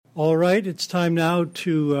All right, it's time now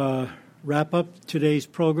to wrap up today's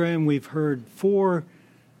program. We've heard 4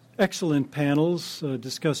 excellent panels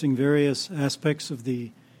discussing various aspects of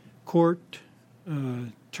the court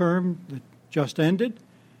term that just ended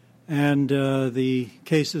and the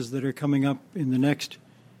cases that are coming up in the next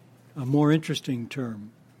more interesting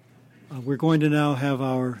term. We're going to now have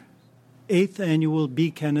our 8th annual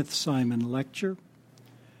B. Kenneth Simon Lecture.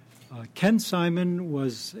 Ken Simon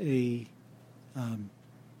was a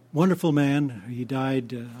wonderful man. He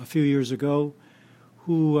died a few years ago,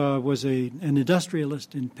 who was an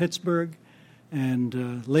industrialist in Pittsburgh,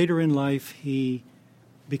 and later in life he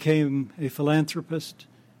became a philanthropist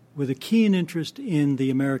with a keen interest in the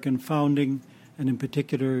American founding, and in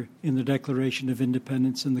particular in the Declaration of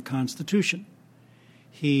Independence and the Constitution.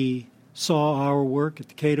 He saw our work at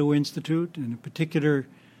the Cato Institute, and in particular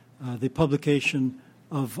the publication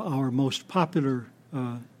of our most popular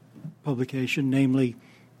publication, namely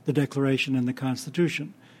the Declaration and the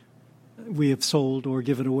Constitution. We have sold or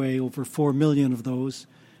given away over 4 million of those,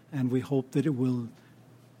 and we hope that it will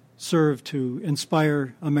serve to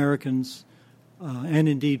inspire Americans and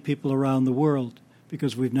indeed people around the world,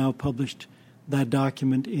 because we've now published that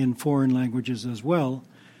document in foreign languages as well,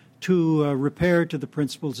 to repair to the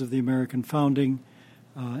principles of the American founding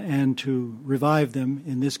and to revive them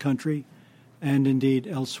in this country and indeed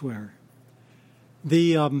elsewhere.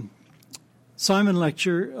 The Simon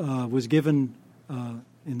Lecture was given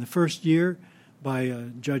in the first year by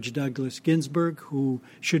Judge Douglas Ginsburg, who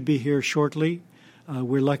should be here shortly.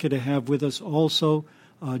 We're lucky to have with us also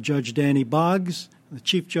Judge Danny Boggs, the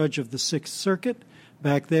Chief Judge of the Sixth Circuit,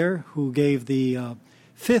 back there, who gave the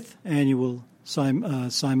 5th annual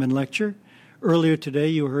Simon Lecture. Earlier today,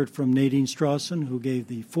 you heard from Nadine Strawson, who gave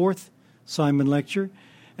the 4th Simon Lecture.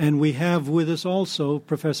 And we have with us also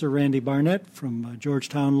Professor Randy Barnett from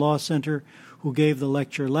Georgetown Law Center, who gave the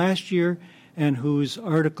lecture last year and whose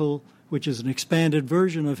article, which is an expanded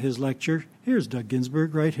version of his lecture, here's Doug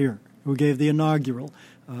Ginsburg right here, who gave the inaugural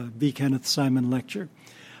B. Kenneth Simon Lecture.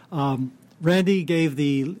 Randy gave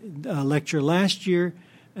the lecture last year,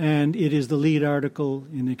 and it is the lead article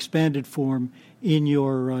in expanded form in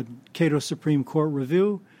your Cato Supreme Court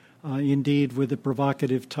Review, indeed with the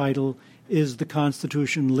provocative title, Is the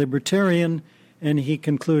Constitution Libertarian? And he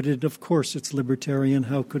concluded, of course it's libertarian.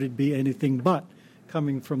 How could it be anything but,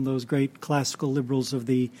 coming from those great classical liberals of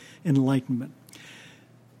the Enlightenment?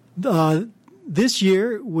 This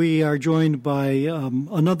year we are joined by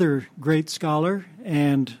another great scholar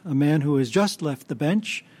and a man who has just left the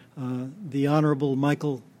bench, the Honorable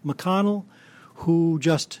Michael McConnell, who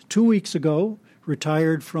just 2 weeks ago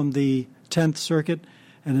retired from the 10th Circuit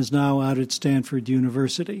and is now out at Stanford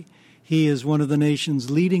University. He is one of the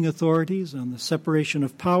nation's leading authorities on the separation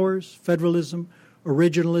of powers, federalism,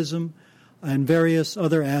 originalism, and various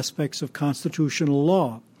other aspects of constitutional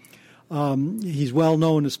law. He's well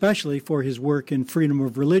known especially for his work in freedom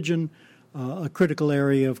of religion, a critical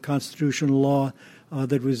area of constitutional law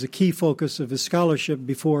that was a key focus of his scholarship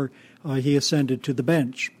before he ascended to the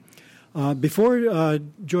bench. Before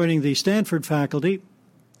joining the Stanford faculty,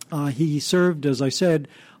 he served, as I said,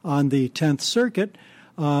 on the 10th Circuit,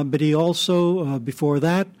 but he also, before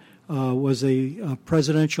that, was a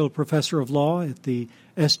presidential professor of law at the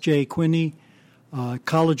S.J. Quinney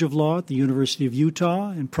College of Law at the University of Utah,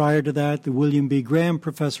 and prior to that, the William B. Graham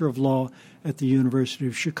Professor of Law at the University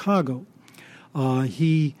of Chicago.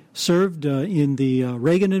 He served in the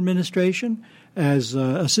Reagan administration as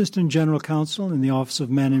Assistant General Counsel in the Office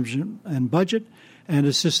of Management and Budget and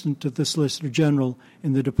Assistant to the Solicitor General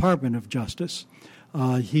in the Department of Justice.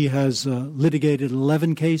 He has litigated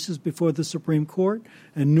 11 cases before the Supreme Court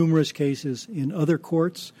and numerous cases in other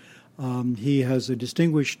courts. He has a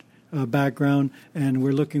distinguished background, and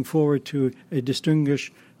we're looking forward to a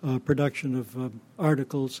distinguished production of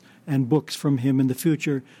articles and books from him in the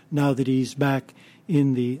future, now that he's back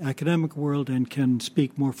in the academic world and can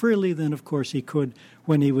speak more freely than, of course, he could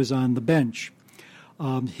when he was on the bench.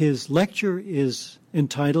 His lecture is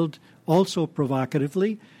entitled, also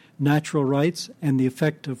provocatively, Natural Rights and the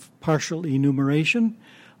Effect of Partial Enumeration.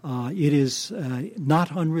 It is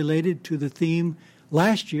not unrelated to the theme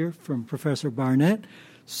last year from Professor Barnett.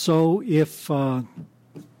 So if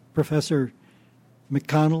Professor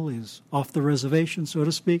McConnell is off the reservation, so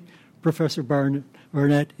to speak, Professor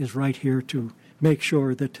Barnett is right here to make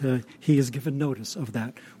sure that he is given notice of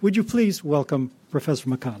that. Would you please welcome Professor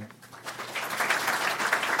McConnell?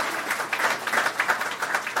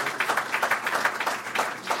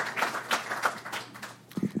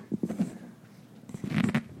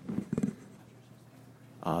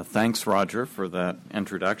 Thanks, Roger, for that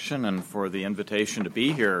introduction and for the invitation to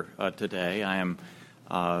be here today. I am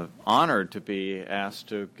honored to be asked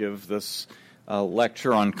to give this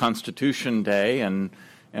lecture on Constitution Day, and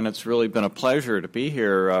it's really been a pleasure to be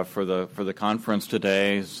here for the conference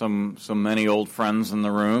today. So many old friends in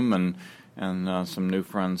the room, and some new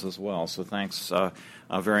friends as well. So thanks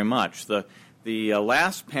very much. The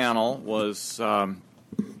last panel was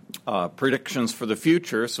predictions for the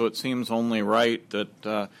future, so it seems only right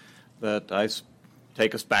that I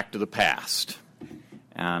take us back to the past.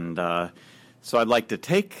 And so I'd like to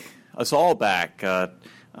take us all back to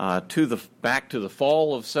the fall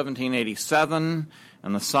of 1787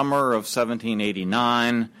 and the summer of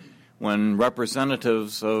 1789, when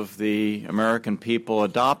representatives of the American people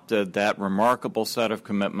adopted that remarkable set of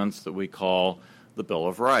commitments that we call the Bill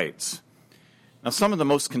of Rights. Now, some of the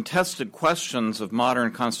most contested questions of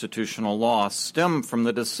modern constitutional law stem from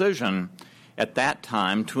the decision at that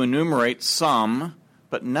time to enumerate some,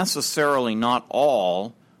 but necessarily not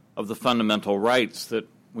all, of the fundamental rights that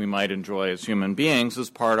we might enjoy as human beings as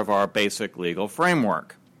part of our basic legal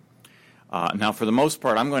framework. Now, for the most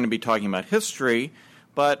part, I'm going to be talking about history,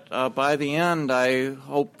 but by the end, I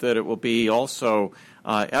hope that it will be also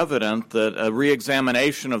evident that a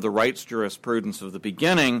reexamination of the rights jurisprudence of the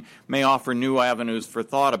beginning may offer new avenues for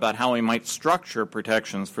thought about how we might structure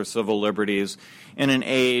protections for civil liberties in an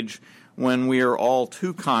age when we are all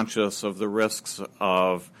too conscious of the risks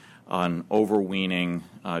of an overweening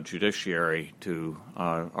judiciary to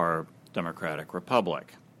our democratic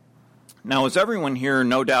republic. Now, as everyone here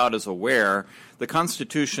no doubt is aware, the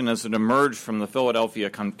Constitution as it emerged from the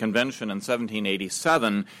Philadelphia Convention in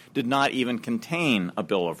 1787 did not even contain a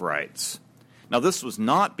Bill of Rights. Now, this was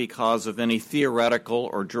not because of any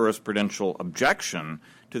theoretical or jurisprudential objection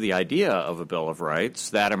to the idea of a Bill of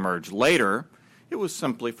Rights. That emerged later. It was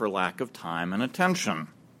simply for lack of time and attention.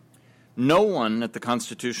 No one at the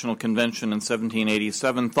Constitutional Convention in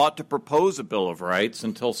 1787 thought to propose a Bill of Rights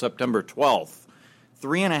until September 12th.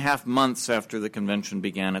 3.5 months after the convention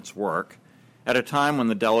began its work, at a time when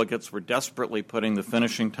the delegates were desperately putting the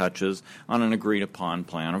finishing touches on an agreed-upon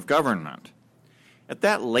plan of government. At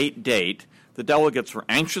that late date, the delegates were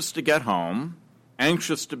anxious to get home,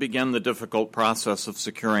 anxious to begin the difficult process of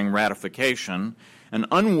securing ratification, and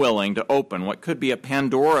unwilling to open what could be a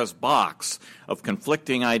Pandora's box of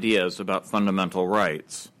conflicting ideas about fundamental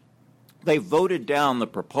rights. They voted down the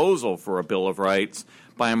proposal for a Bill of Rights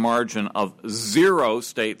by a margin of 0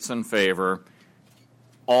 states in favor,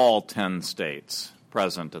 all 10 states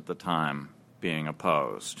present at the time being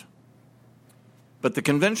opposed. But the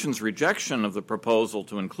convention's rejection of the proposal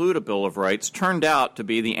to include a Bill of Rights turned out to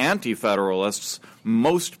be the anti-federalists'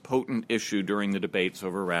 most potent issue during the debates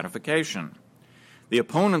over ratification. The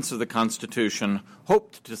opponents of the Constitution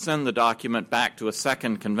hoped to send the document back to a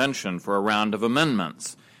second convention for a round of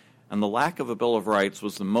amendments, and the lack of a Bill of Rights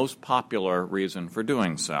was the most popular reason for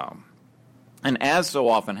doing so. And as so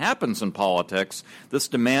often happens in politics, this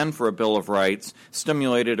demand for a Bill of Rights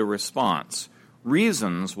stimulated a response,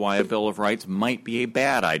 reasons why a Bill of Rights might be a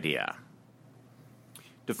bad idea.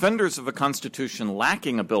 Defenders of a Constitution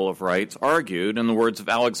lacking a Bill of Rights argued, in the words of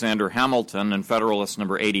Alexander Hamilton in Federalist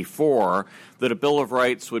number 84, that a Bill of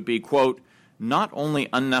Rights would be, quote, not only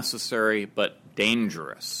unnecessary but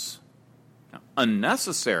dangerous. Now,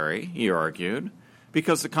 unnecessary, he argued,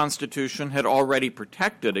 because the Constitution had already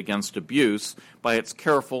protected against abuse by its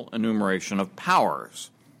careful enumeration of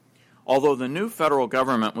powers. Although the new federal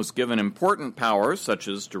government was given important powers, such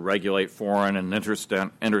as to regulate foreign and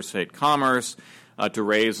interstate commerce, to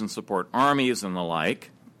raise and support armies and the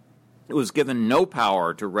like, it was given no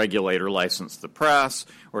power to regulate or license the press,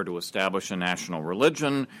 or to establish a national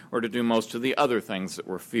religion, or to do most of the other things that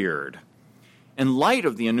were feared. In light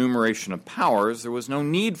of the enumeration of powers, there was no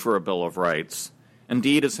need for a Bill of Rights.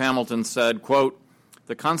 Indeed, as Hamilton said, quote,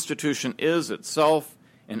 the Constitution is itself,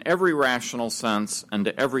 in every rational sense and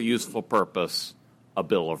to every useful purpose, a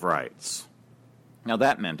Bill of Rights. Now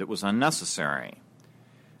that meant it was unnecessary.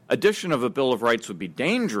 Addition of a Bill of Rights would be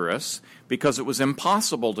dangerous because it was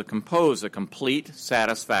impossible to compose a complete,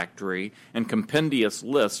 satisfactory, and compendious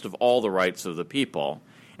list of all the rights of the people,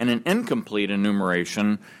 and an incomplete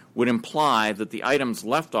enumeration would imply that the items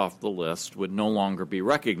left off the list would no longer be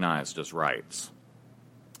recognized as rights.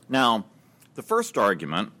 Now, the first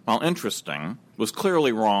argument, while interesting, was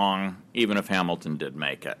clearly wrong, even if Hamilton did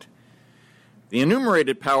make it. The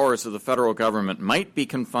enumerated powers of the federal government might be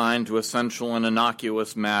confined to essential and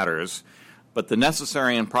innocuous matters, but the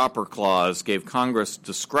necessary and proper clause gave Congress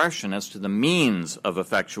discretion as to the means of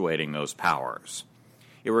effectuating those powers.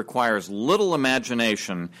 It requires little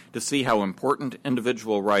imagination to see how important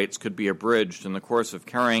individual rights could be abridged in the course of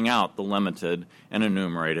carrying out the limited and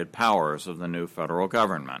enumerated powers of the new federal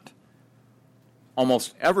government.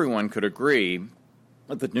 almost everyone could agree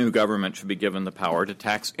that the new government should be given the power to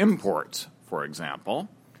tax imports, for example.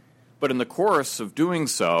 But in the course of doing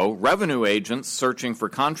so, revenue agents searching for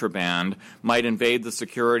contraband might invade the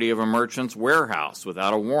security of a merchant's warehouse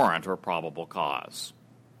without a warrant or probable cause.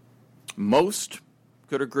 Most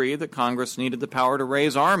could agree that Congress needed the power to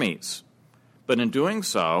raise armies, but in doing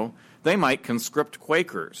so, they might conscript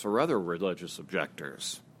Quakers or other religious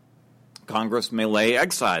objectors. Congress may lay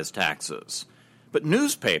excise taxes, but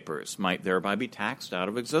newspapers might thereby be taxed out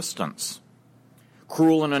of existence.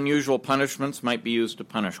 Cruel and unusual punishments might be used to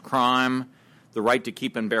punish crime. The right to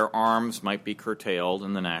keep and bear arms might be curtailed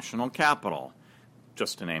in the national capital,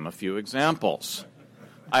 just to name a few examples.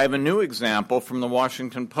 I have a new example from the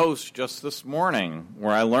Washington Post just this morning,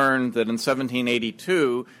 where I learned that in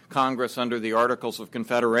 1782, Congress, under the Articles of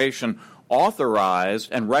Confederation, authorized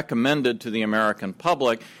and recommended to the American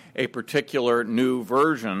public a particular new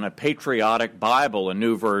version, a patriotic Bible, a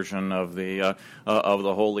new version of the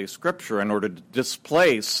Holy Scripture, in order to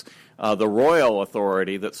displace the royal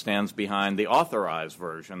authority that stands behind the authorized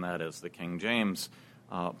version, that is the King James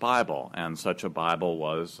Bible. And such a Bible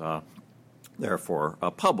was therefore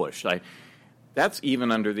published. That's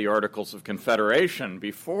even under the Articles of Confederation,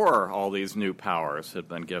 before all these new powers had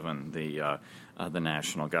been given the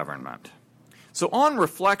national government. So on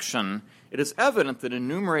reflection, it is evident that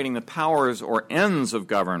enumerating the powers or ends of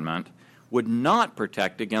government would not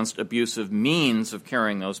protect against abusive means of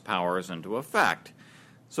carrying those powers into effect.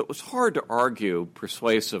 So it was hard to argue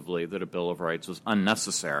persuasively that a Bill of Rights was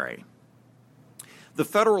unnecessary. The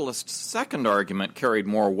Federalists' second argument carried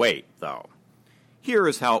more weight, though. Here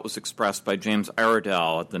is how it was expressed by James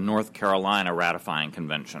Iredell at the North Carolina Ratifying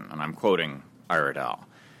Convention, and I'm quoting Iredell.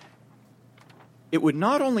 It would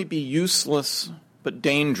not only be useless but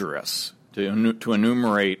dangerous to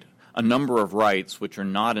enumerate a number of rights which are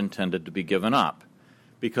not intended to be given up,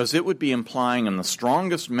 because it would be implying in the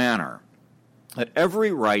strongest manner that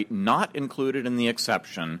every right not included in the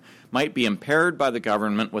exception might be impaired by the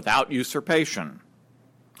government without usurpation,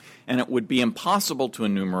 and it would be impossible to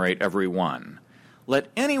enumerate every one. Let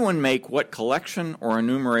anyone make what collection or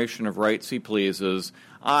enumeration of rights he pleases.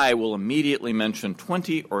 I will immediately mention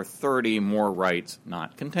 20 or 30 more rights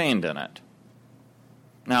not contained in it.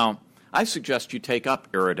 Now, I suggest you take up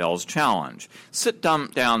Iredell's challenge. Sit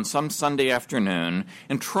down some Sunday afternoon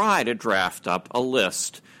and try to draft up a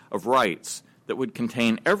list of rights that would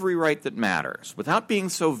contain every right that matters, without being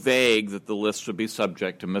so vague that the list would be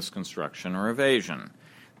subject to misconstruction or evasion.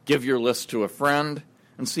 Give your list to a friend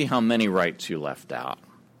and see how many rights you left out.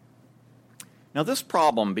 Now, this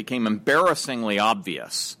problem became embarrassingly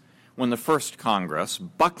obvious when the first Congress,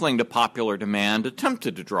 buckling to popular demand,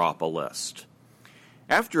 attempted to draw up a list.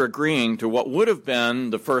 After agreeing to what would have been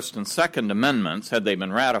the First and Second Amendments, had they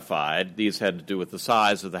been ratified, these had to do with the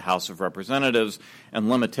size of the House of Representatives and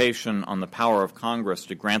limitation on the power of Congress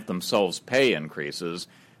to grant themselves pay increases,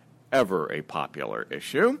 ever a popular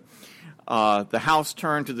issue, the House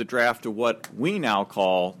turned to the draft of what we now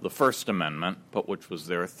call the First Amendment, but which was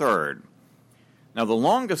their third. Now, the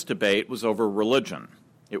longest debate was over religion.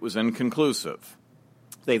 It was inconclusive.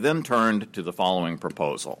 They then turned to the following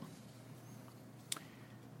proposal.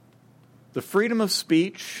 The freedom of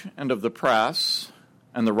speech and of the press,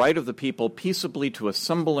 and the right of the people peaceably to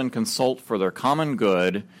assemble and consult for their common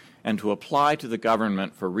good, and to apply to the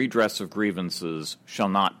government for redress of grievances, shall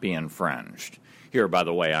not be infringed. Here, by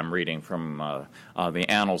the way, I'm reading from the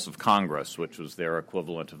Annals of Congress, which was their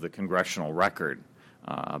equivalent of the Congressional Record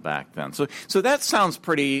back then. So that sounds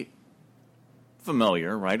pretty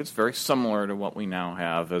familiar, right? It's very similar to what we now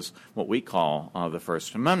have as what we call the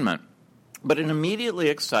First Amendment. But it immediately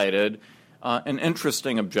excited an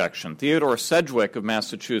interesting objection. Theodore Sedgwick of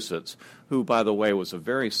Massachusetts, who, by the way, was a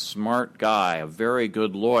very smart guy, a very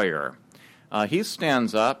good lawyer, he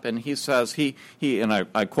stands up and he says, and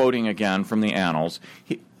I'm quoting again from the Annals,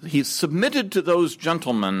 he submitted to those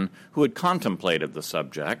gentlemen who had contemplated the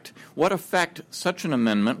subject what effect such an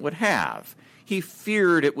amendment would have. He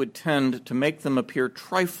feared it would tend to make them appear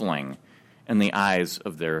trifling in the eyes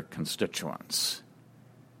of their constituents.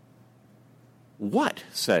 What,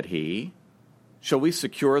 said he, shall we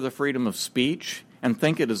secure the freedom of speech and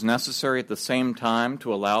think it is necessary at the same time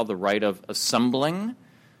to allow the right of assembling?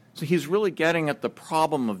 So he's really getting at the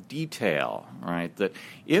problem of detail, right? That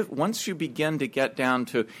once you begin to get down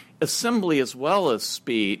to assembly as well as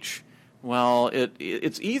speech, well,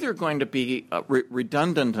 it's either going to be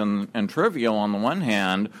redundant and trivial on the one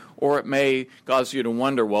hand, or it may cause you to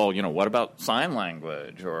wonder, well, what about sign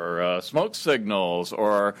language or smoke signals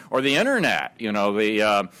or the internet?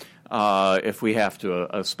 If we have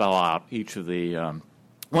to spell out each of the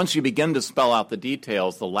once you begin to spell out the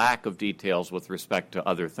details, the lack of details with respect to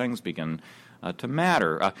other things begin to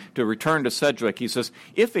matter. To return to Sedgwick, he says,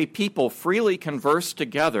 if a people freely converse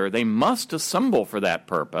together, they must assemble for that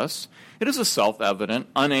purpose. It is a self-evident,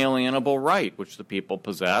 unalienable right which the people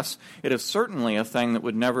possess. It is certainly a thing that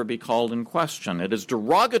would never be called in question. It is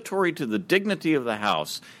derogatory to the dignity of the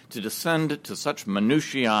House to descend to such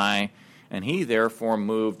minutiae, and he therefore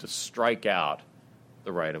moved to strike out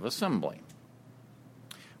the right of assembly.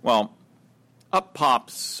 Well, up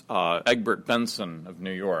pops Egbert Benson of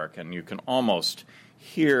New York, and you can almost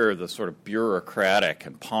hear the sort of bureaucratic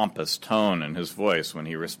and pompous tone in his voice when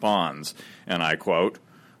he responds, and I quote,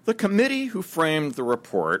 "The committee who framed the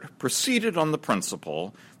report proceeded on the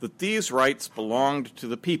principle that these rights belonged to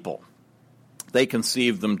the people. They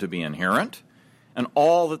conceived them to be inherent, and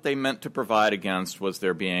all that they meant to provide against was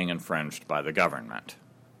their being infringed by the government."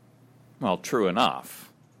 Well, true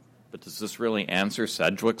enough, but does this really answer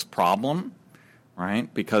Sedgwick's problem?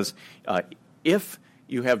 Right? Because if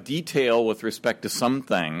you have detail with respect to some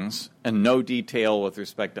things and no detail with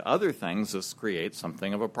respect to other things, this creates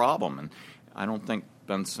something of a problem. And I don't think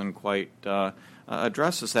Benson quite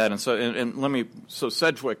addresses that. And so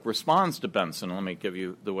Sedgwick responds to Benson. Let me give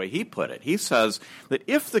you the way he put it. He says that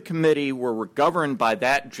if the committee were governed by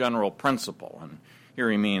that general principle, and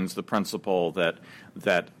here he means the principle that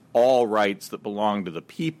all rights that belong to the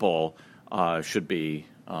people should be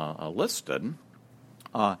listed,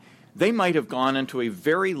 they might have gone into a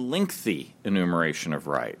very lengthy enumeration of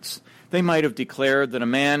rights. They might have declared that a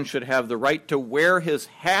man should have the right to wear his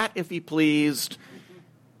hat if he pleased,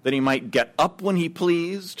 that he might get up when he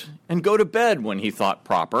pleased, and go to bed when he thought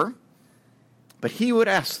proper. But he would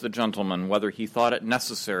ask the gentleman whether he thought it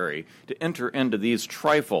necessary to enter into these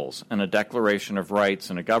trifles in a declaration of rights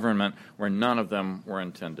in a government where none of them were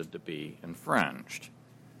intended to be infringed.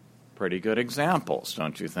 Pretty good examples,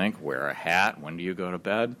 don't you think? Wear a hat. When do you go to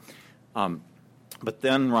bed? But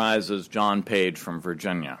then rises John Page from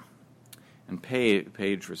Virginia. And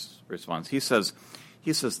Page responds. He says,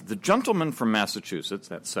 the gentleman from Massachusetts,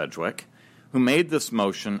 that's Sedgwick, who made this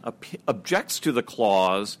motion objects to the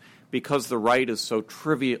clause because the right is so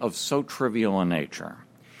trivial a nature.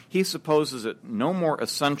 He supposes it no more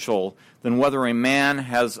essential than whether a man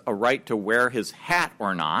has a right to wear his hat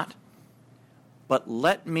or not. But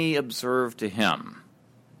let me observe to him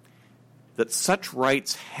that such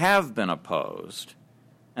rights have been opposed,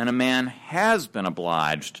 and a man has been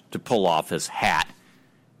obliged to pull off his hat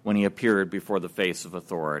when he appeared before the face of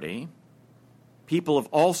authority. People have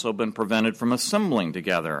also been prevented from assembling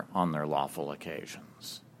together on their lawful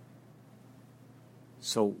occasions.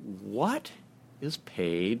 So what is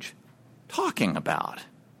Page talking about?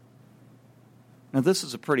 Now, this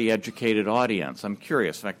is a pretty educated audience. I'm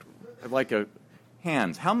curious. In fact, I'd like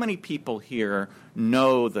hands. How many people here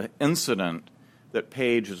know the incident that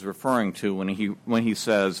Page is referring to when he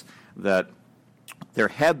says that there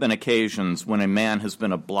have been occasions when a man has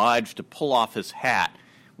been obliged to pull off his hat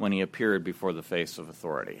when he appeared before the face of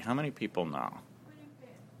authority? How many people know? William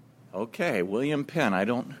Penn. Okay, William Penn. I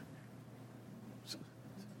don't.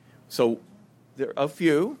 So there are a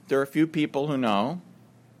few people who know,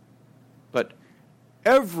 but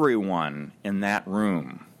everyone in that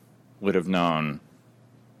room would have known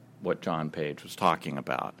what John Page was talking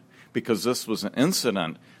about, because this was an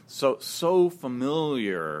incident so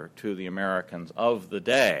familiar to the Americans of the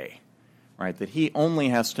day, right, that he only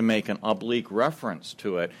has to make an oblique reference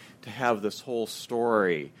to it to have this whole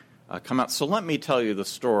story come out. So let me tell you the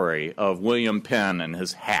story of William Penn and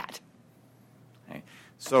his hat. Okay.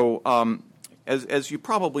 So as you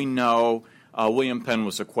probably know, William Penn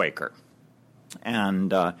was a Quaker,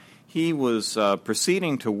 and he was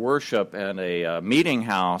proceeding to worship at a meeting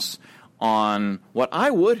house on what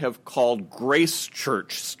I would have called Grace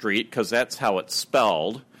Church Street, because that's how it's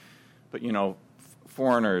spelled. But,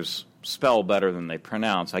 foreigners spell better than they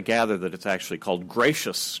pronounce. I gather that it's actually called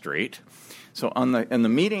Gracious Street. So in the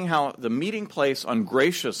meeting place on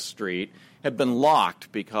Gracious Street had been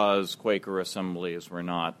locked because Quaker assemblies were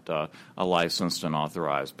not licensed and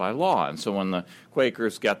authorized by law. And so when the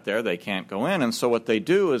Quakers get there, they can't go in. And so what they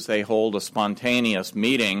do is they hold a spontaneous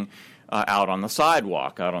meeting out on the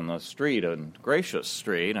sidewalk, out on the street on Gracious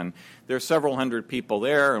Street. And there are several hundred people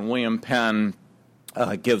there, and William Penn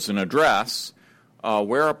gives an address,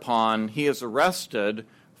 whereupon he is arrested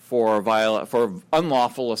for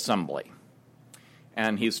unlawful assembly.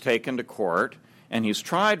 And he's taken to court, and he's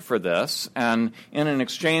tried for this, and in an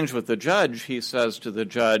exchange with the judge, he says to the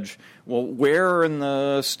judge, well, where in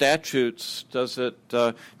the statutes does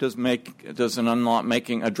addressing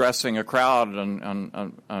a crowd,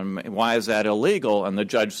 and why is that illegal? And the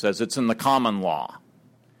judge says, it's in the common law.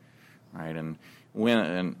 right? And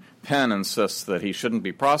Penn insists that he shouldn't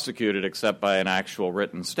be prosecuted except by an actual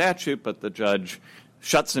written statute, but the judge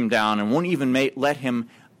shuts him down and won't even let him.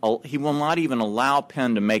 He will not even allow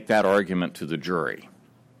Penn to make that argument to the jury.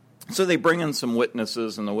 So they bring in some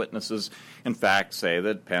witnesses, and the witnesses, in fact, say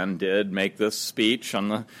that Penn did make this speech on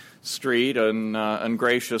the street on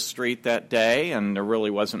Gracious Street that day, and there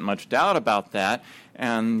really wasn't much doubt about that.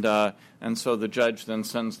 And so the judge then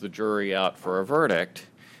sends the jury out for a verdict.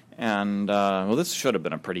 And this should have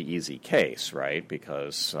been a pretty easy case, right?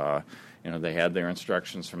 Because they had their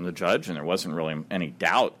instructions from the judge, and there wasn't really any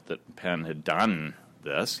doubt that Penn had done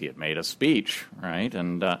this. He had made a speech, right?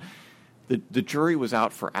 And the jury was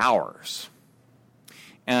out for hours.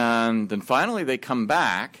 And then finally they come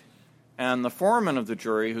back, and the foreman of the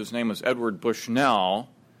jury, whose name was Edward Bushnell,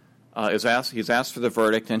 he's asked for the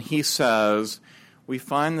verdict, and he says, "We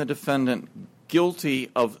find the defendant guilty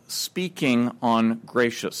of speaking on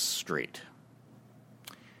Gracious Street."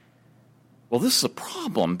 Well, this is a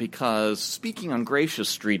problem because speaking on Gracious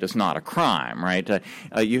Street is not a crime, right?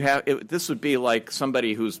 This would be like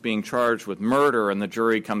somebody who's being charged with murder, and the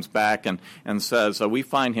jury comes back and says, "We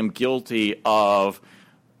find him guilty of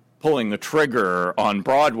pulling the trigger on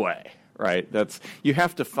Broadway." Right?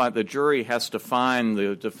 The jury has to find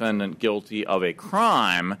the defendant guilty of a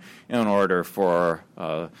crime in order for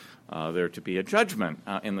there to be a judgment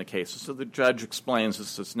in the case. So the judge explains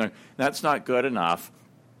this as, "No, that's not good enough.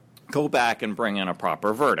 Go back and bring in a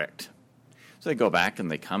proper verdict." So they go back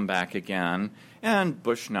and they come back again, and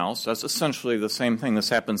Bushnell says essentially the same thing. This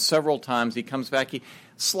happens several times. He comes back,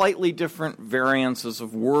 slightly different variances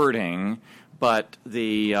of wording, but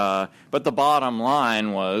the bottom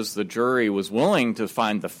line was the jury was willing to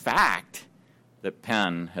find the fact that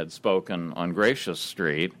Penn had spoken on Gracious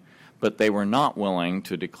Street, but they were not willing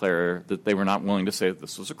to declare that they were not willing to say that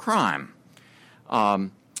this was a crime.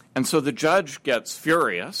 And so the judge gets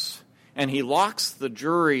furious, and he locks the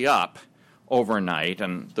jury up overnight.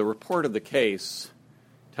 And the report of the case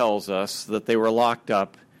tells us that they were locked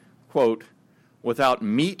up, quote, "without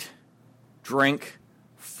meat, drink,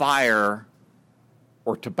 fire,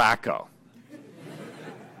 or tobacco."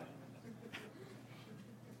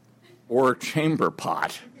 Or chamber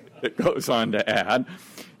pot, it goes on to add.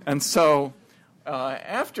 And so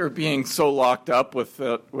after being so locked up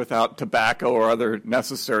without tobacco or other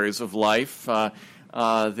necessaries of life,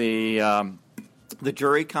 the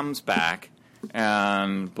jury comes back,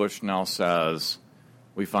 and Bushnell says,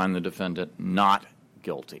 "We find the defendant not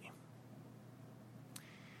guilty."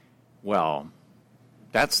 Well,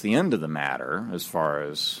 that's the end of the matter as far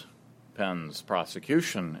as Penn's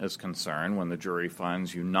prosecution is concerned. When the jury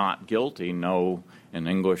finds you not guilty, no, in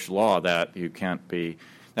English law that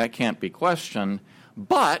can't be questioned.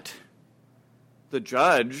 But the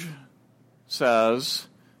judge says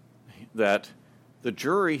that the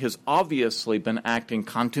jury has obviously been acting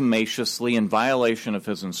contumaciously in violation of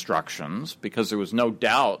his instructions, because there was no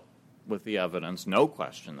doubt with the evidence, no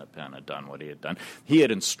question that Penn had done what he had done. He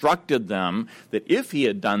had instructed them that if he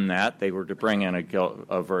had done that, they were to bring in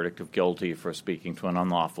a verdict of guilty for speaking to an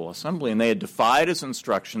unlawful assembly, and they had defied his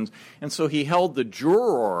instructions, and so he held the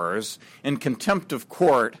jurors in contempt of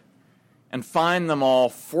court and fined them all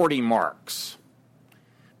 40 marks.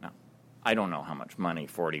 Now, I don't know how much money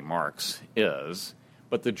 40 marks is,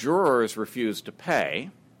 but the jurors refused to pay,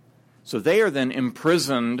 so they are then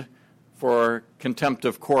imprisoned for contempt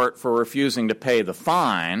of court for refusing to pay the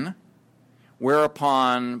fine,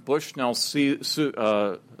 whereupon Bushnell sues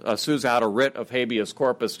out a writ of habeas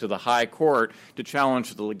corpus to the high court to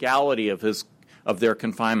challenge the legality of their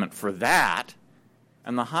confinement for that,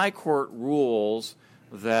 and the high court rules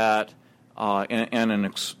that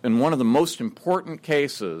in one of the most important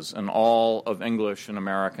cases in all of English and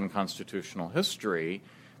American constitutional history,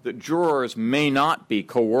 that jurors may not be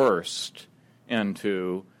coerced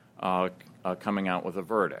into coming out with a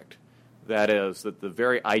verdict. That is, that the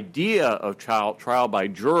very idea of trial by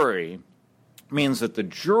jury means that the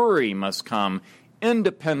jury must come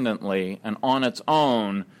independently and on its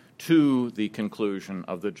own to the conclusion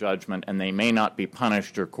of the judgment, and they may not be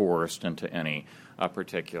punished or coerced into any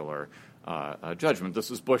particular judgment.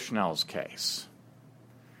 This is Bushnell's case.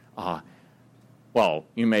 Well,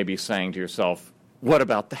 you may be saying to yourself, what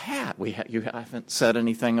about the hat? You haven't said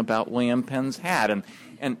anything about William Penn's hat,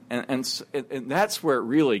 and that's where it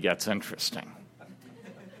really gets interesting,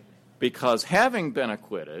 because having been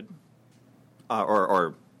acquitted,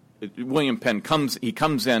 or William Penn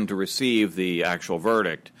comes in to receive the actual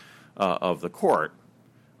verdict of the court,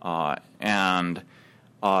 and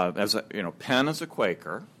Penn is a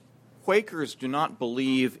Quaker. Quakers do not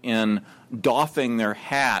believe in doffing their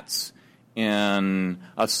hats in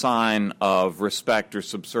a sign of respect or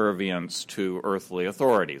subservience to earthly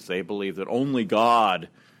authorities. They believe that only God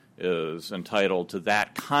is entitled to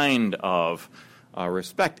that kind of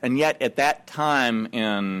respect. And yet at that time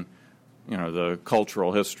in the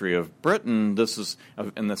cultural history of Britain,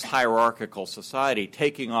 in this hierarchical society,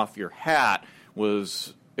 taking off your hat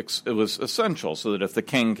was essential, so that if the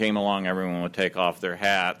king came along, everyone would take off their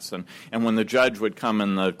hats. And when the judge would come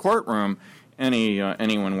in the courtroom,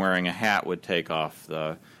 anyone wearing a hat would take off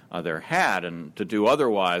their hat, and to do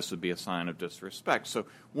otherwise would be a sign of disrespect. So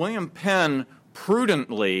William Penn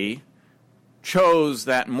prudently chose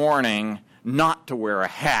that morning not to wear a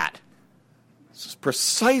hat,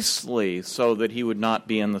 precisely so that he would not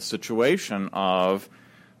be in the situation of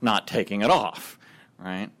not taking it off,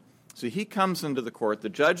 right? So he comes into the court, the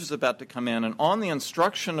judge is about to come in, and on the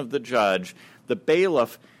instruction of the judge, the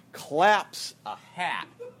bailiff claps a hat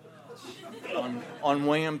on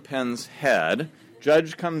William Penn's head.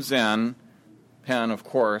 Judge comes in. Penn, of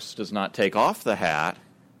course, does not take off the hat,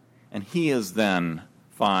 and he is then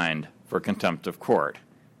fined for contempt of court.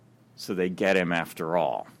 So they get him after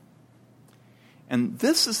all. And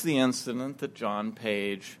this is the incident that John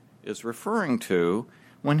Page is referring to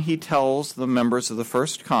when he tells the members of the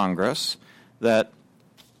First Congress that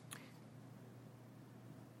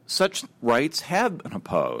such rights have been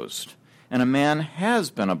opposed, and a man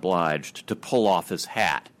has been obliged to pull off his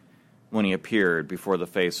hat when he appeared before the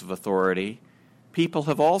face of authority. People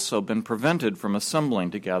have also been prevented from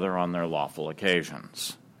assembling together on their lawful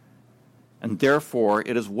occasions. And therefore,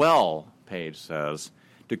 it is well, Page says,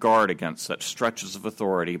 to guard against such stretches of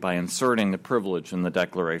authority by inserting the privilege in the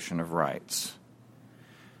Declaration of Rights.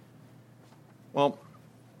 Well,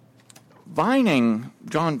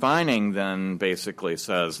 John Vining then basically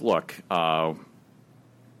says, look,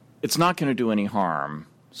 it's not going to do any harm,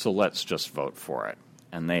 so let's just vote for it.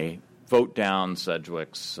 And they vote down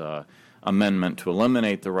Sedgwick's amendment to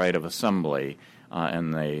eliminate the right of assembly,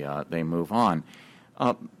 and they move on.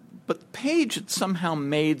 But Page had somehow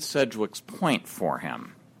made Sedgwick's point for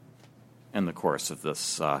him in the course of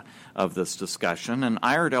this discussion, and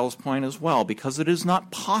Iredell's point as well, because it is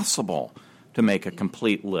not possible to make a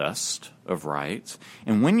complete list of rights.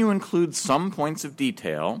 And when you include some points of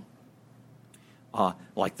detail,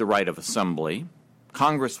 like the right of assembly,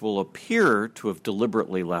 Congress will appear to have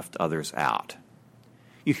deliberately left others out.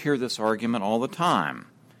 You hear this argument all the time.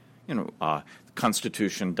 The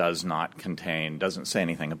Constitution doesn't say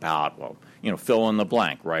anything about, fill in the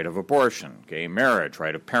blank, right of abortion, gay marriage,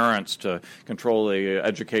 right of parents to control the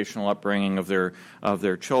educational upbringing of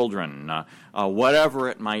their children, whatever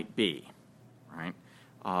it might be, right?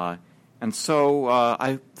 And so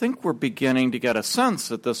I think we're beginning to get a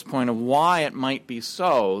sense at this point of why it might be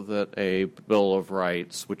so that a Bill of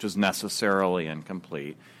Rights, which is necessarily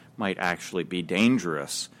incomplete, might actually be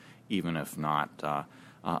dangerous, even if not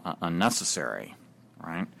unnecessary,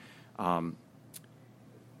 right?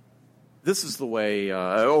 This is the way,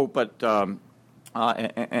 and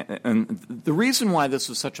the reason why this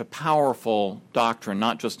is such a powerful doctrine,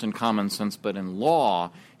 not just in common sense but in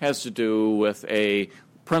law, has to do with a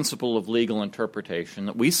principle of legal interpretation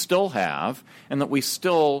that we still have and that we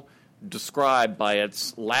still describe by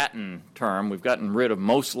its Latin term. We've gotten rid of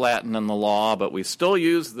most Latin in the law, but we still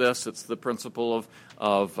use this. It's the principle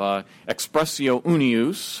of expressio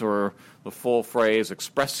unius, or the full phrase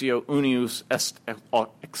expressio unius est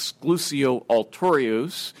exclusio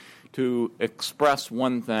alterius. To express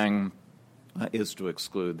one thing is to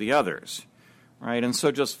exclude the others. Right, and so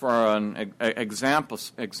just for an example,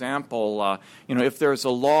 if there's a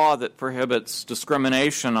law that prohibits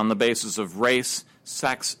discrimination on the basis of race,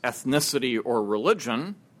 sex, ethnicity, or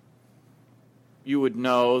religion, you would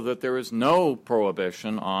know that there is no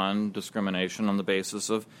prohibition on discrimination on the basis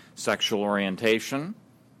of sexual orientation,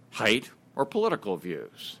 height, or political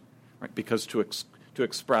views, right? Because to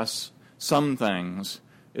express some things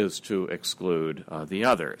is to exclude the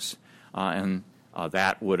others, and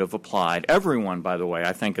that would have applied. Everyone, by the way,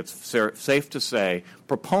 I think it's safe to say,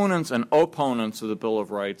 proponents and opponents of the Bill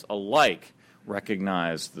of Rights alike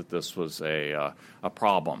recognized that this was a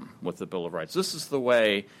problem with the Bill of Rights. This is the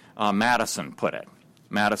way Madison put it.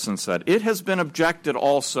 Madison said, "It has been objected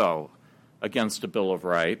also against a Bill of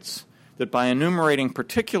Rights that by enumerating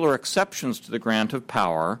particular exceptions to the grant of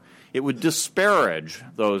power, it would disparage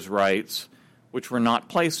those rights which were not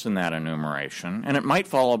placed in that enumeration, and it might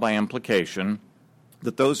follow by implication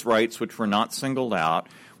that those rights which were not singled out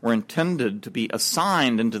were intended to be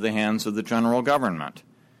assigned into the hands of the general government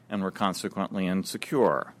and were consequently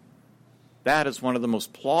insecure." That is one of the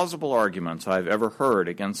most plausible arguments I've ever heard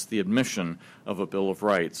against the admission of a Bill of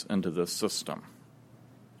Rights into this system.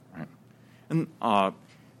 Right? And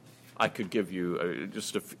I could give you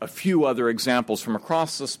just a few other examples from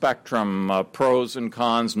across the spectrum, pros and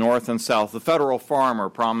cons, north and south. The Federal Farmer,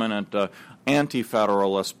 prominent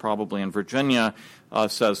anti-federalist, probably in Virginia,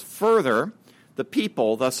 says further, the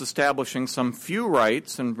people, thus establishing some few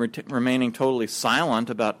rights and remaining totally silent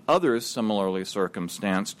about others similarly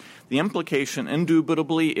circumstanced, the implication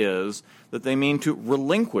indubitably is that they mean to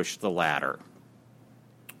relinquish the latter.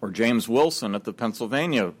 Or James Wilson at the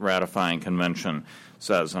Pennsylvania Ratifying Convention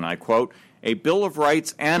says, and I quote, "A Bill of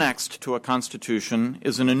Rights annexed to a Constitution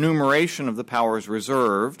is an enumeration of the powers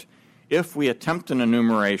reserved. If we attempt an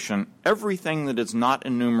enumeration, everything that is not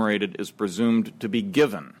enumerated is presumed to be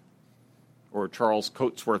given." Or Charles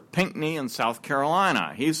Cotesworth Pinckney in South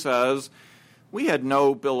Carolina. He says, "We had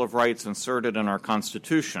no Bill of Rights inserted in our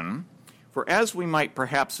Constitution, for as we might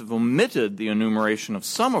perhaps have omitted the enumeration of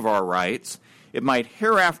some of our rights, it might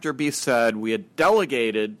hereafter be said we had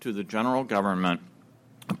delegated to the general government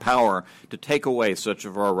a power to take away such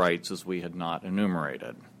of our rights as we had not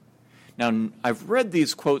enumerated." Now, I've read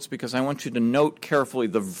these quotes because I want you to note carefully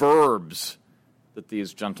the verbs that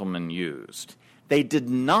these gentlemen used. They did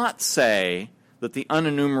not say that the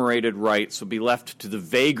unenumerated rights would be left to the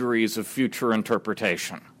vagaries of future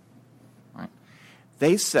interpretation. Right?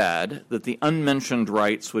 They said that the unmentioned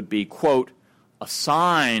rights would be, quote,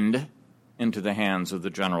 assigned into the hands of the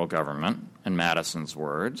general government, in Madison's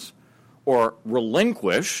words, or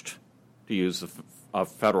relinquished, to use the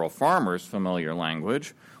Federal Farmer's familiar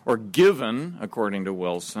language, or given, according to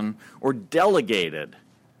Wilson, or delegated,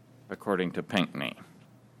 according to Pinckney.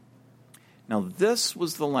 Now, this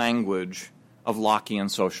was the language of Lockean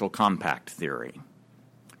social compact theory.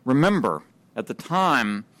 Remember, at the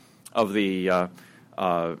time of the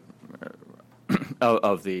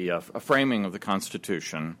framing of the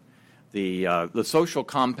Constitution, the social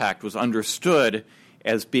compact was understood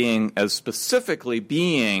as specifically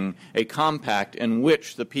being a compact in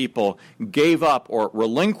which the people gave up or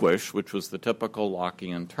relinquished, which was the typical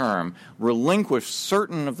Lockean term, relinquished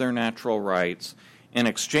certain of their natural rights, in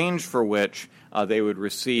exchange for which they would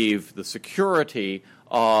receive the security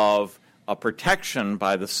of a protection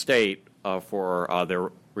by the state for their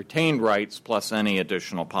retained rights plus any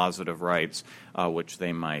additional positive rights which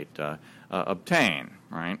they might obtain,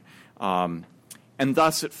 right? And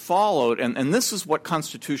thus it followed, and this is what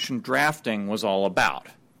Constitution drafting was all about,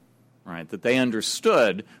 right? That they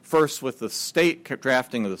understood, first with the state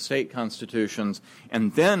drafting of the state constitutions,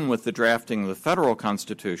 and then with the drafting of the federal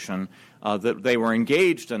Constitution, that they were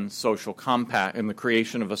engaged in social compact, in the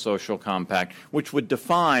creation of a social compact, which would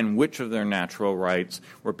define which of their natural rights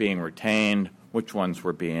were being retained, which ones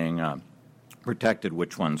were being protected,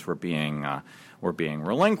 which ones were being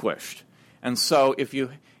relinquished. And so if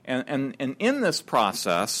you and in this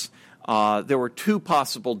process, there were two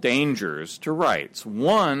possible dangers to rights.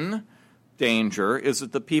 One danger is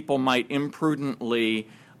that the people might imprudently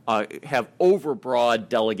have overbroad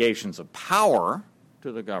delegations of power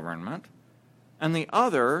to the government, and the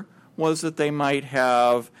other was that they might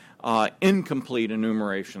have incomplete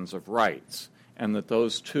enumerations of rights, and that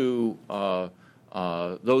those two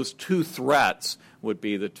threats would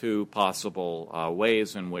be the two possible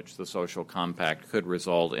ways in which the social compact could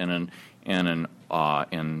result in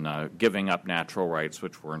giving up natural rights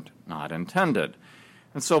which were not intended.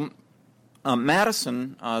 And so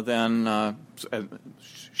Madison then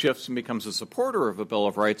shifts and becomes a supporter of a Bill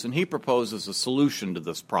of Rights, and he proposes a solution to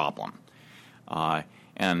this problem.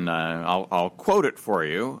 And I'll quote it for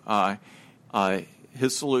you.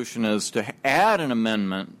 His solution is to add an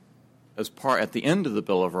amendment at the end of the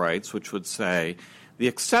Bill of Rights, which would say, the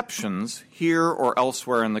exceptions here or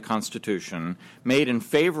elsewhere in the Constitution made in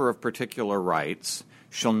favor of particular rights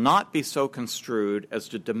shall not be so construed as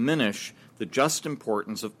to diminish the just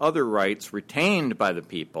importance of other rights retained by the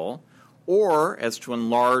people, or as to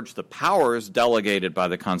enlarge the powers delegated by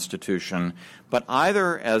the Constitution, but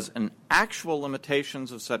either as an actual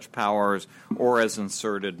limitations of such powers or as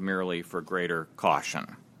inserted merely for greater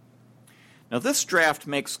caution. Now, this draft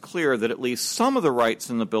makes clear that at least some of the rights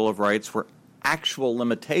in the Bill of Rights were actual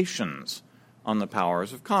limitations on the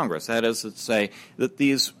powers of Congress. That is to say that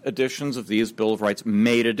these additions of these Bill of Rights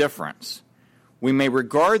made a difference. We may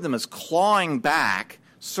regard them as clawing back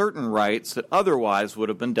certain rights that otherwise would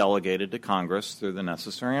have been delegated to Congress through the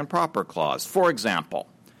Necessary and Proper Clause. For example,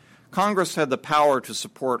 Congress had the power to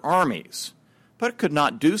support armies, but it could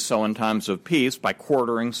not do so in times of peace by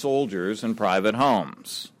quartering soldiers in private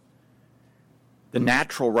homes. The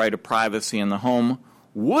natural right of privacy in the home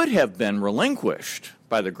would have been relinquished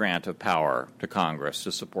by the grant of power to Congress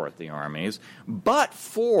to support the armies, but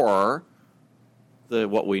for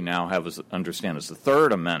what we now understand as the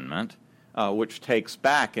Third Amendment, which takes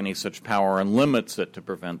back any such power and limits it to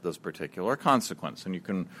prevent this particular consequence. And you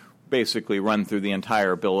can basically run through the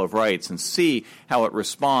entire Bill of Rights and see how it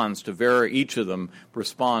responds to each of them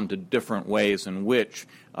respond to different ways in which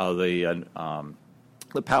the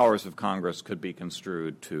powers of Congress could be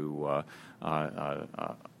construed to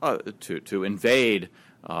invade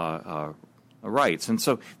rights. And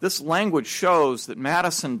so this language shows that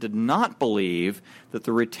Madison did not believe that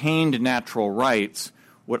the retained natural rights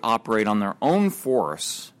would operate on their own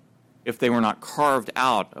force if they were not carved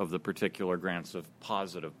out of the particular grants of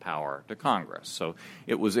positive power to Congress. So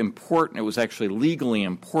it was important, it was actually legally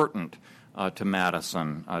important to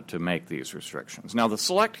Madison to make these restrictions. Now, the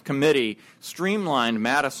Select Committee streamlined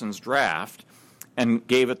Madison's draft and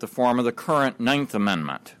gave it the form of the current Ninth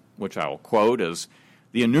Amendment, which I will quote as,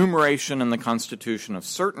 "The enumeration in the Constitution of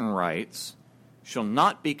certain rights shall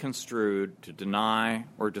not be construed to deny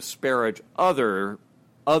or disparage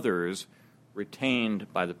others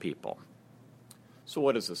retained by the people." So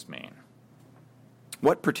what does this mean?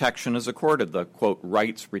 What protection is accorded the, quote,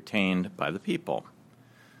 rights retained by the people?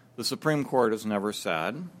 The Supreme Court has never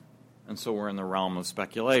said, and so we're in the realm of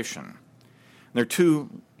speculation. There are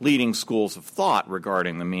two leading schools of thought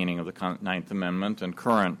regarding the meaning of the Ninth Amendment and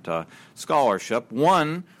current scholarship.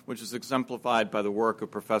 One, which is exemplified by the work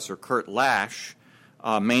of Professor Kurt Lash,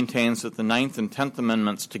 maintains that the Ninth and Tenth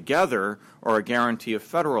Amendments together are a guarantee of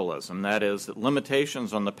federalism. That is, that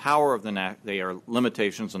limitations on the power of they are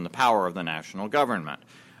limitations on the power of the national government.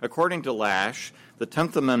 According to Lash, the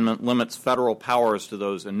Tenth Amendment limits federal powers to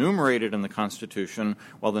those enumerated in the Constitution,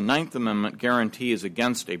 while the Ninth Amendment guarantees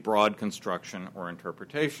against a broad construction or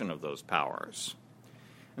interpretation of those powers.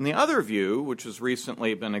 And the other view, which has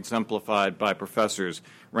recently been exemplified by Professors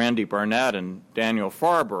Randy Barnett and Daniel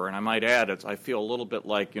Farber, and I might add, I feel a little bit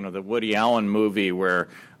like the Woody Allen movie where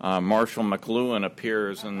Marshall McLuhan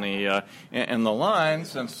appears in the line,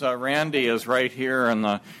 since Randy is right here in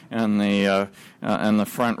the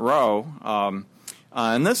front row.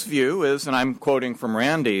 And this view is, and I'm quoting from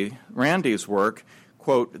Randy's work,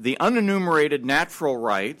 quote, "The unenumerated natural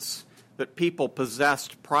rights that people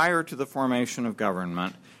possessed prior to the formation of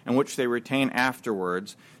government and which they retain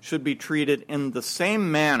afterwards should be treated in the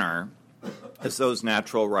same manner as those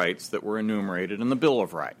natural rights that were enumerated in the Bill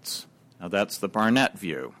of Rights." Now, that's the Barnett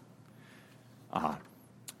view.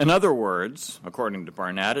 In other words, according to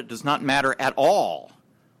Barnett, it does not matter at all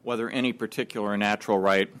whether any particular natural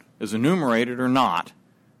right is enumerated or not.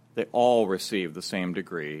 They all receive the same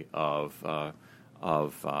degree of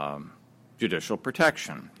judicial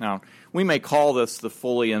protection. Now, we may call this the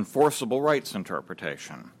fully enforceable rights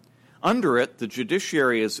interpretation. Under it, the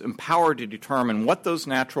judiciary is empowered to determine what those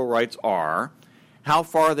natural rights are, how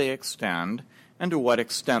far they extend, and to what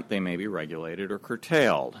extent they may be regulated or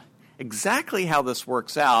curtailed. Exactly how this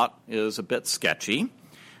works out is a bit sketchy,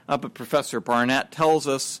 but Professor Barnett tells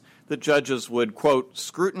us that judges would, quote,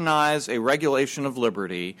 "scrutinize a regulation of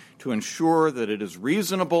liberty to ensure that it is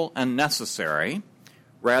reasonable and necessary,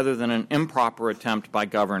 rather than an improper attempt by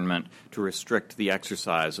government to restrict the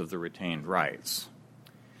exercise of the retained rights."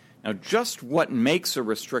 Now, just what makes a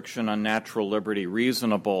restriction on natural liberty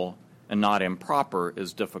reasonable and not improper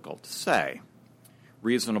is difficult to say.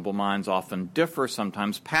 Reasonable minds often differ,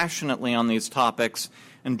 sometimes passionately, on these topics,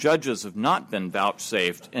 and judges have not been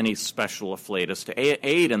vouchsafed any special afflatus to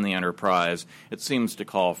aid in the enterprise. It seems to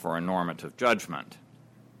call for a normative judgment.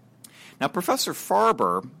 Now, Professor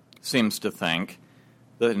Farber seems to think,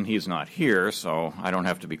 and he's not here, so I don't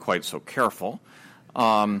have to be quite so careful.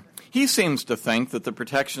 He seems to think that the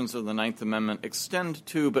protections of the Ninth Amendment extend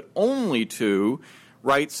to, but only to,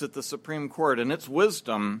 rights that the Supreme Court, in its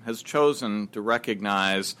wisdom, has chosen to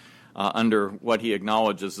recognize under what he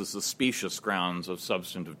acknowledges as the specious grounds of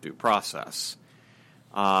substantive due process.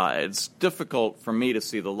 It's difficult for me to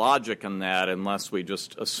see the logic in that unless we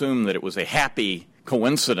just assume that it was a happy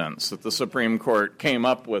coincidence that the Supreme Court came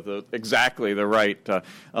up with exactly the right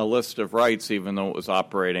list of rights, even though it was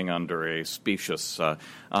operating under a specious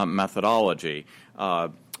methodology.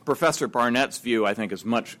 Professor Barnett's view, I think, is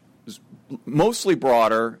mostly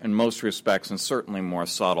broader in most respects and certainly more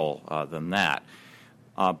subtle than that.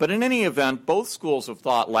 But in any event, both schools of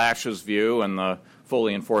thought, Lash's view and the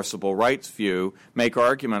fully enforceable rights view, make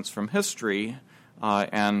arguments from history,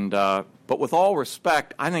 but with all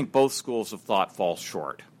respect, I think both schools of thought fall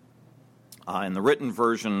short. In the written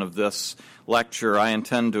version of this lecture, I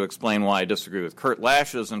intend to explain why I disagree with Kurt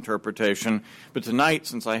Lash's interpretation, but tonight,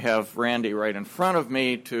 since I have Randy right in front of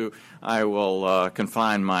me, I will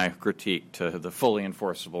confine my critique to the fully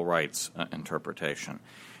enforceable rights interpretation.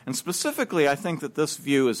 And specifically, I think that this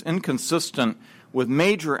view is inconsistent with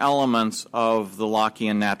major elements of the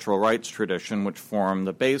Lockean natural rights tradition which form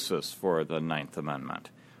the basis for the Ninth Amendment.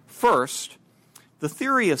 First, the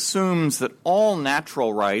theory assumes that all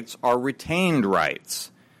natural rights are retained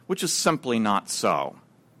rights, which is simply not so.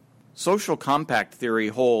 Social compact theory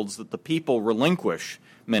holds that the people relinquish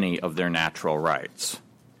many of their natural rights.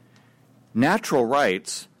 Natural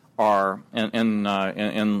rights are, in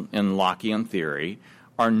Lockean theory,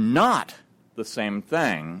 are not the same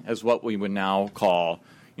thing as what we would now call,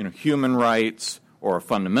 human rights or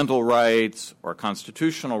fundamental rights or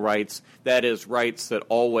constitutional rights, that is, rights that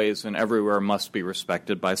always and everywhere must be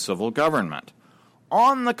respected by civil government.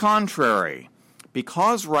 On the contrary,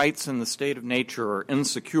 because rights in the state of nature are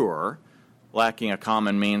insecure, lacking a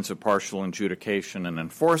common means of partial adjudication and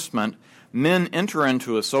enforcement, men enter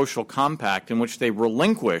into a social compact in which they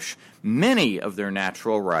relinquish many of their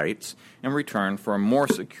natural rights in return for a more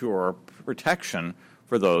secure protection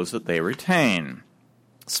for those that they retain.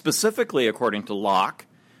 Specifically, according to Locke,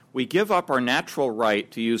 we give up our natural right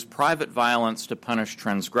to use private violence to punish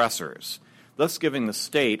transgressors, thus giving the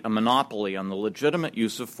state a monopoly on the legitimate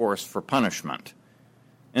use of force for punishment.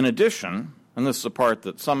 In addition, and this is a part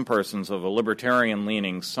that some persons of a libertarian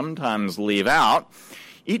leaning sometimes leave out,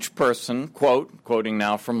 each person, quoting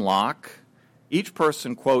now from Locke, each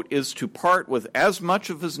person, quote, is to part with as much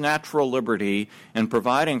of his natural liberty in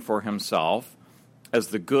providing for himself as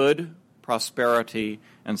the good, prosperity,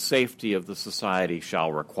 and safety of the society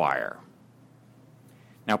shall require.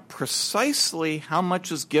 Now, precisely how much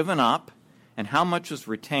is given up and how much is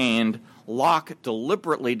retained, Locke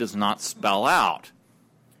deliberately does not spell out.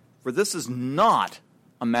 For this is not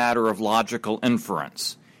a matter of logical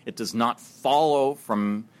inference. It does not follow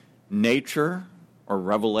from nature or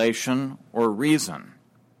revelation or reason.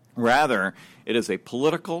 Rather, it is a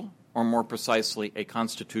political, or more precisely, a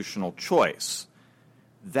constitutional choice.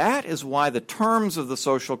 That is why the terms of the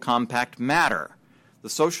social compact matter. The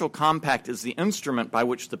social compact is the instrument by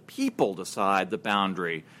which the people decide the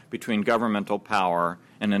boundary between governmental power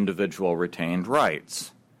and individual retained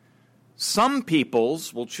rights. Some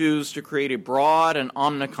peoples will choose to create a broad and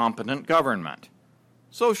omnicompetent government.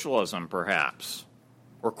 Socialism, perhaps,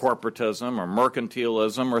 or corporatism, or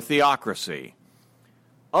mercantilism, or theocracy.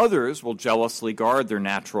 Others will jealously guard their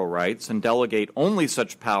natural rights and delegate only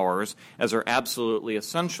such powers as are absolutely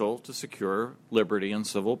essential to secure liberty and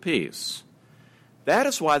civil peace. That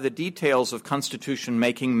is why the details of constitution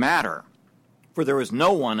making matter, for there is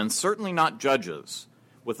no one, and certainly not judges,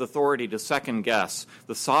 with authority to second-guess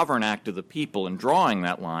the sovereign act of the people in drawing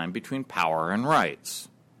that line between power and rights.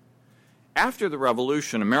 After the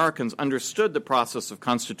Revolution, Americans understood the process of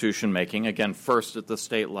constitution making, again first at the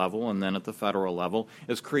state level and then at the federal level,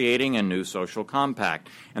 as creating a new social compact.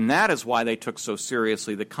 And that is why they took so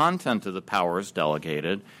seriously the content of the powers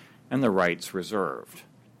delegated and the rights reserved.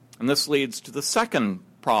 And this leads to the second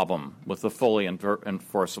problem with the fully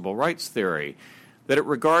enforceable rights theory, that it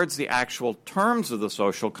regards the actual terms of the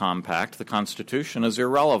social compact, the Constitution, as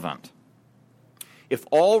irrelevant. If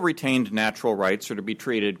all retained natural rights are to be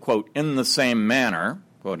treated, quote, in the same manner,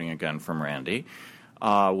 quoting again from Randy,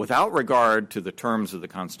 without regard to the terms of the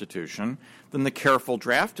Constitution, then the careful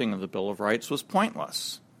drafting of the Bill of Rights was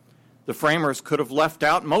pointless. The framers could have left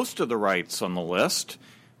out most of the rights on the list,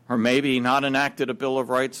 or maybe not enacted a Bill of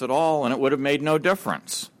Rights at all, and it would have made no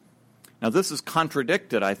difference. Now, this is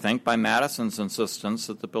contradicted, I think, by Madison's insistence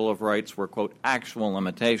that the Bill of Rights were, quote, actual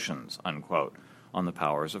limitations, unquote, on the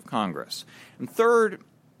powers of Congress. And third,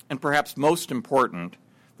 and perhaps most important,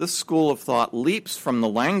 this school of thought leaps from the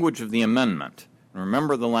language of the amendment. And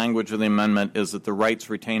remember, the language of the amendment is that the rights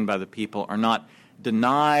retained by the people are not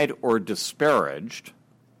denied or disparaged,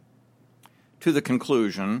 to the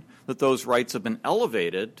conclusion that those rights have been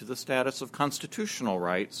elevated to the status of constitutional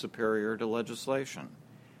right superior to legislation.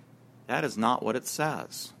 That is not what it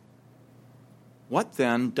says. What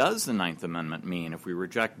then does the Ninth Amendment mean if we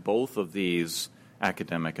reject both of these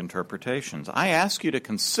academic interpretations? I ask you to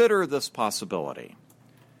consider this possibility,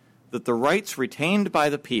 that the rights retained by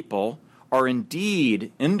the people are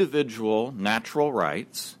indeed individual natural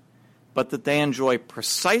rights, but that they enjoy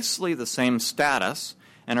precisely the same status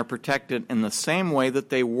and are protected in the same way that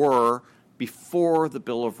they were before the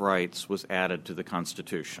Bill of Rights was added to the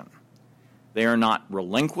Constitution. They are not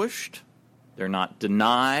relinquished, they're not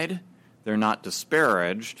denied, they're not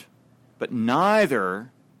disparaged, but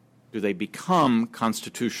neither do they become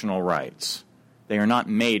constitutional rights. They are not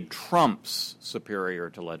made trumps superior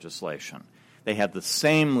to legislation. They have the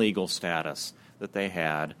same legal status that they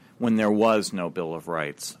had when there was no Bill of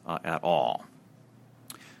Rights at all.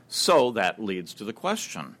 So that leads to the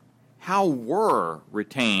question, how were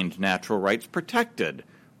retained natural rights protected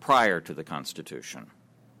prior to the Constitution?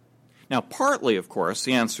 Now, partly, of course,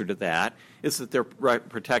 the answer to that is that they're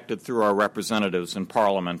protected through our representatives in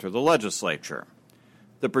Parliament or the legislature.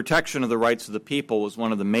 The protection of the rights of the people was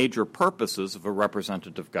one of the major purposes of a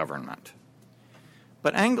representative government.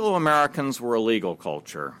 But Anglo-Americans were a legal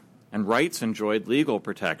culture, and rights enjoyed legal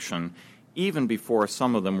protection even before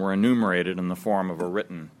some of them were enumerated in the form of a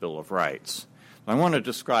written Bill of Rights. I want to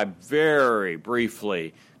describe very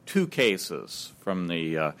briefly two cases from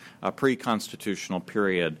the pre-constitutional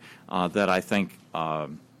period that I think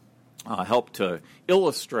help to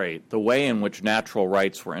illustrate the way in which natural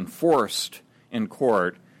rights were enforced in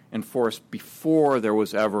court, enforced before there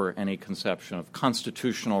was ever any conception of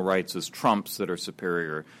constitutional rights as trumps that are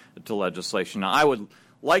superior to legislation. Now, I would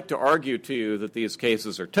like to argue to you that these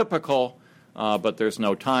cases are typical, but there's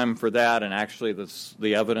no time for that, and actually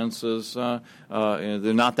the evidence is there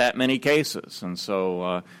are not that many cases. And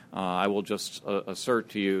so I will just assert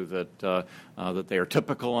to you that they are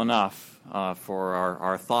typical enough for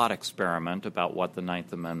our thought experiment about what the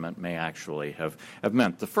Ninth Amendment may actually have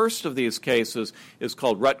meant. The first of these cases is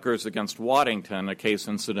called Rutgers against Waddington, a case,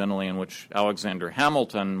 incidentally, in which Alexander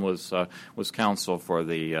Hamilton was counsel for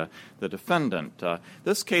the defendant.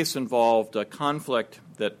 This case involved a conflict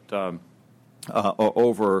that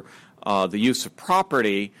over the use of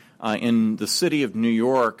property in the city of New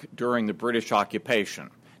York during the British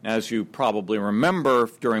occupation. As you probably remember,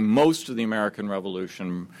 during most of the American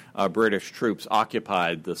Revolution, British troops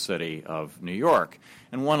occupied the city of New York.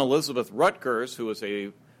 And one Elizabeth Rutgers, who was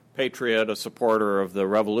a patriot, a supporter of the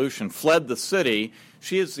Revolution, fled the city.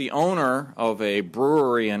 She is the owner of a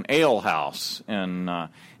brewery and ale house in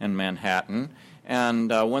Manhattan. And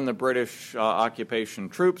when the British occupation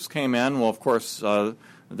troops came in, well, of course,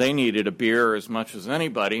 they needed a beer as much as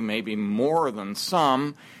anybody, maybe more than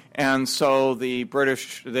some. And so what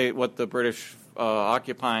the British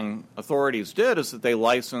occupying authorities did is that they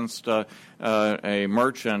licensed a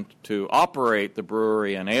merchant to operate the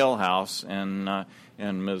brewery and ale house in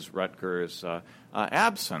Ms. Rutgers'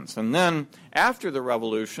 absence. And then after the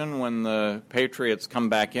Revolution, when the Patriots come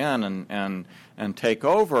back in and take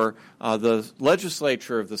over, the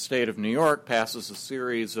legislature of the state of New York passes a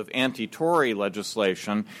series of anti-Tory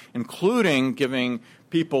legislation, including giving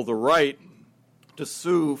people the right to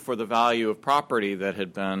sue for the value of property that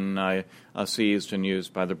had been seized and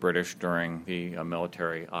used by the British during the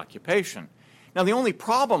military occupation. Now, the only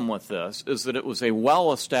problem with this is that it was a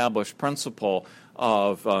well-established principle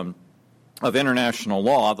of international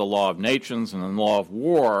law, the law of nations and the law of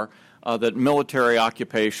war, that military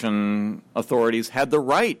occupation authorities had the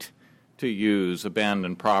right to use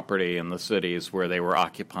abandoned property in the cities where they were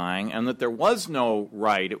occupying, and that there was no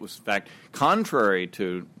right, it was in fact contrary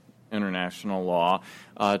to international law,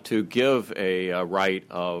 to give a right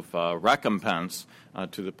of recompense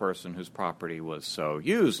to the person whose property was so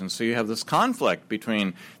used. And so you have this conflict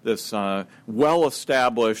between this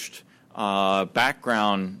well-established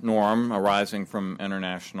background norm arising from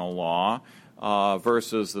international law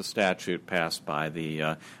versus the statute passed by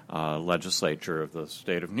the legislature of the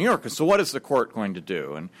state of New York. And so what is the court going to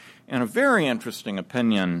do? And in a very interesting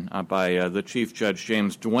opinion by the Chief Judge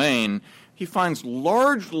James Duane, he finds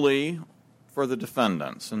largely for the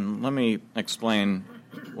defendants. And let me explain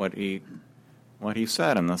what he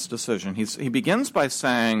said in this decision. He begins by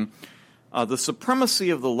saying, the supremacy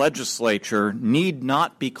of the legislature need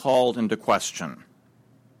not be called into question.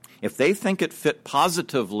 If they think it fit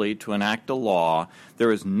positively to enact a law,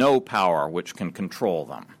 there is no power which can control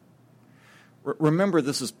them. Remember,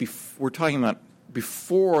 this is we're talking about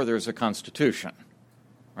before there's a constitution,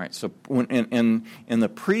 right? So in the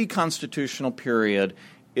pre-constitutional period,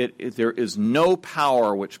 there is no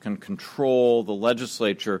power which can control the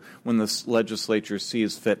legislature when the legislature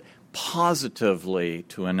sees fit positively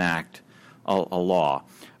to enact a law.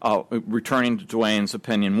 Returning to Duane's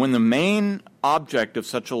opinion, when the main object of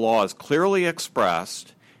such a law is clearly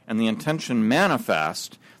expressed and the intention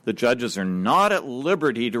manifest, the judges are not at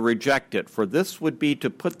liberty to reject it, for this would be to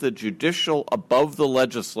put the judicial above the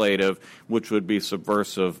legislative, which would be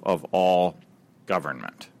subversive of all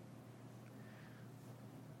government.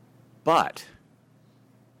 But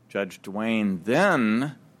Judge Duane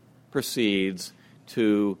then proceeds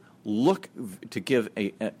to give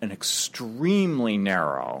an extremely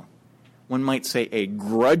narrow, one might say a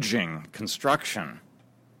grudging construction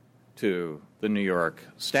to the New York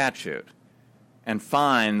statute, and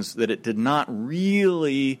finds that it did not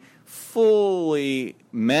really fully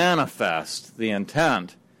manifest the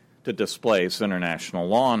intent to displace international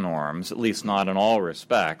law norms, at least not in all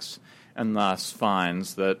respects, and thus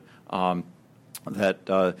finds that that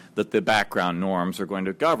the background norms are going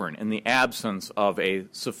to govern in the absence of a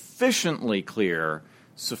sufficiently clear,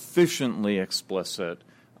 sufficiently explicit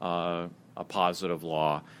a positive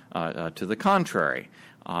law to the contrary,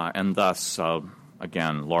 and thus,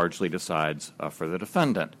 again, largely decides for the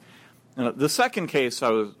defendant. The second case I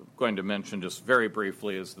was going to mention just very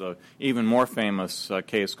briefly is the even more famous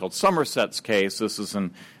case called Somerset's case. This is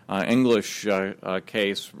an English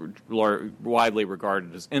case widely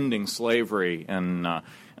regarded as ending slavery in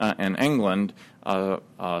England.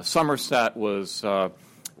 Somerset was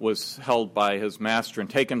held by his master and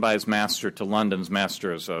taken by his master to London's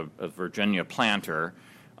master as a Virginia planter.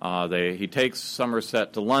 He takes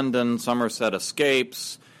Somerset to London. Somerset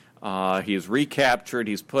escapes. He's recaptured.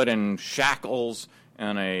 He's put in shackles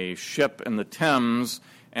in a ship in the Thames.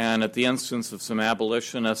 And at the instance of some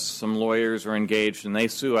abolitionists, some lawyers are engaged, and they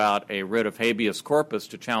sue out a writ of habeas corpus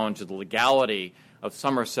to challenge the legality of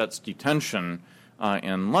Somerset's detention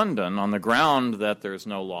in London on the ground that there's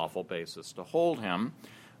no lawful basis to hold him.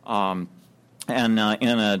 And in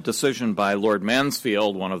a decision by Lord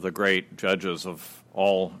Mansfield, one of the great judges of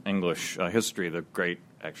all English history, the great,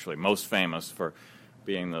 actually most famous for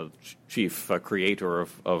being the chief creator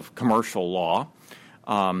of commercial law,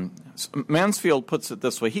 Mansfield puts it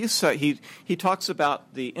this way. He talks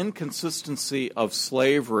about the inconsistency of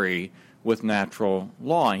slavery with natural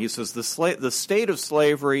law. He says the state of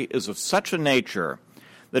slavery is of such a nature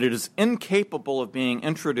that it is incapable of being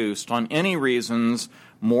introduced on any reasons,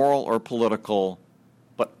 moral or political,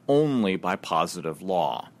 but only by positive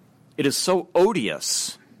law. It is so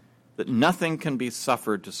odious that nothing can be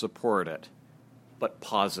suffered to support it but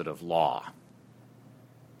positive law.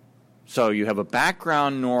 So you have a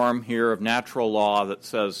background norm here of natural law that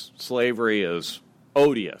says slavery is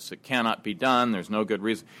odious. It cannot be done. There's no good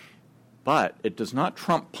reason. But it does not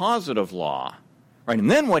trump positive law. Right?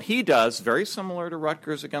 And then what he does, very similar to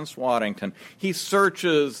Rutgers against Waddington, he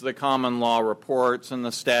searches the common law reports and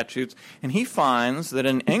the statutes, and he finds that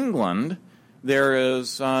in England there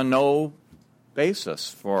is no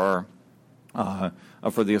basis for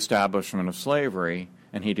the establishment of slavery,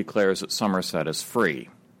 and he declares that Somerset is free.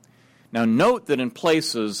 Now note that in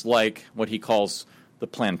places like what he calls the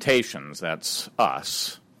plantations, that's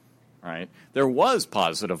us, right, there was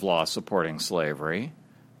positive law supporting slavery,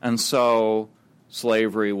 and so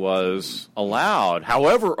slavery was allowed,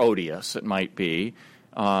 however odious it might be.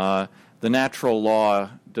 The natural law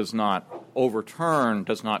does not overturn,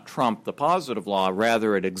 does not trump the positive law.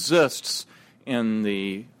 Rather, it exists in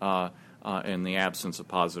the absence of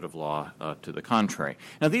positive law to the contrary.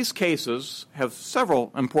 Now, these cases have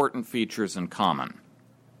several important features in common.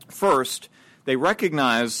 First, they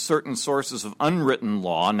recognize certain sources of unwritten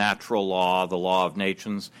law, natural law, the law of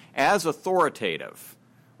nations, as authoritative.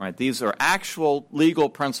 Right? These are actual legal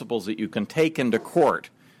principles that you can take into court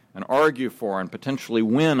and argue for and potentially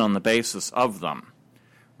win on the basis of them.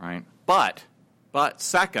 Right? But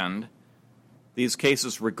second, these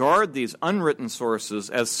cases regard these unwritten sources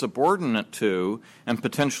as subordinate to and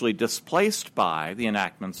potentially displaced by the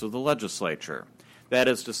enactments of the legislature. That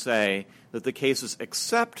is to say, that the cases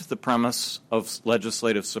accept the premise of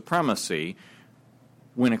legislative supremacy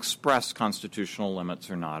when express constitutional limits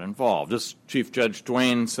are not involved. As Chief Judge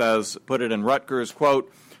Duane put it in Rutgers,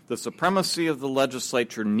 quote, "The supremacy of the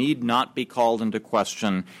legislature need not be called into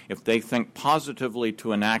question if they think positively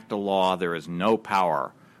to enact a law there is no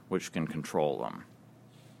power which can control them."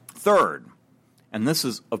 Third, and this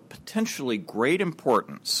is of potentially great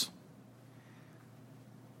importance,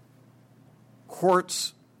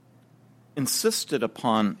 courts insisted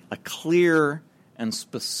upon a clear and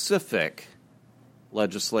specific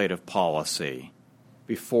legislative policy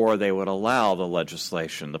before they would allow the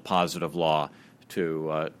legislation, the positive law,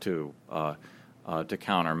 to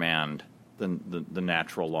countermand the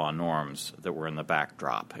natural law norms that were in the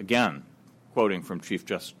backdrop. Again, quoting from Chief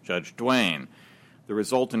Judge Duane, the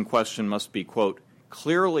result in question must be, quote,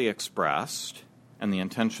 "clearly expressed and the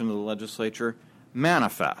intention of the legislature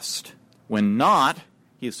manifest. When not,"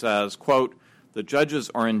 he says, quote, "the judges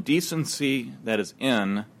are in decency," that is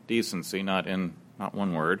in decency, not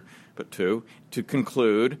one word, but two, "to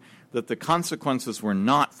conclude that the consequences were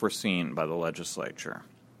not foreseen by the legislature."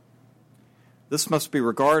 This must be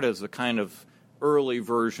regarded as a kind of early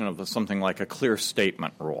version of something like a clear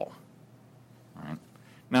statement rule. All right.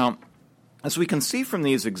 Now, as we can see from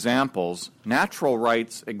these examples, natural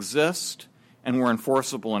rights exist and were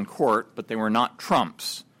enforceable in court, but they were not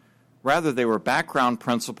trumps. Rather, they were background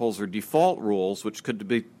principles or default rules which could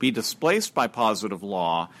be displaced by positive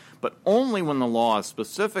law, but only when the law is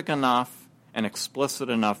specific enough and explicit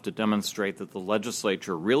enough to demonstrate that the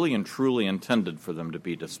legislature really and truly intended for them to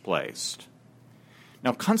be displaced.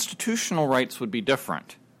 Now, constitutional rights would be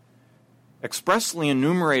different. Expressly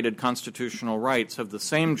enumerated constitutional rights have the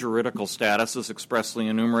same juridical status as expressly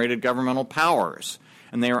enumerated governmental powers,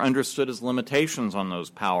 and they are understood as limitations on those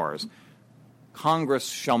powers. Congress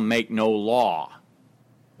shall make no law,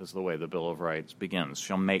 is the way the Bill of Rights begins,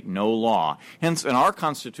 shall make no law. Hence, in our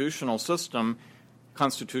constitutional system,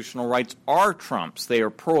 constitutional rights are trumps. They are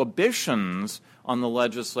prohibitions on the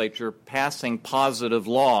legislature passing positive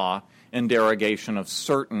law in derogation of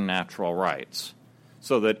certain natural rights.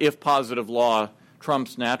 So that if positive law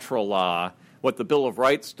trumps natural law, what the Bill of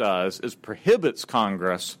Rights does is prohibits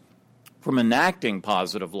Congress from enacting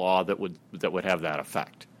positive law that would have that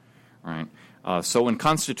effect. Right? So when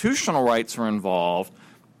constitutional rights are involved,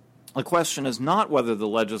 the question is not whether the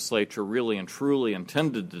legislature really and truly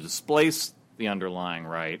intended to displace the underlying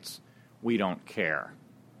rights. We don't care.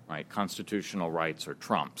 Right? Constitutional rights are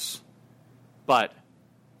trumps. But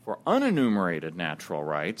for unenumerated natural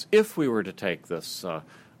rights, if we were to take this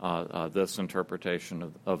this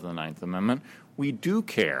interpretation of the Ninth Amendment, we do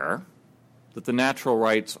care that the natural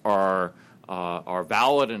rights are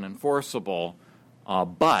valid and enforceable,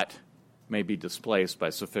 but may be displaced by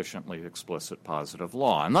sufficiently explicit positive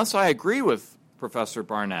law. And thus I agree with Professor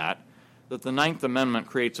Barnett that the Ninth Amendment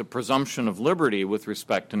creates a presumption of liberty with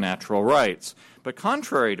respect to natural rights. But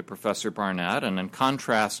contrary to Professor Barnett, and in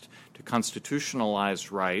contrast to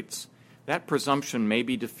constitutionalized rights, that presumption may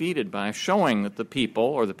be defeated by showing that the people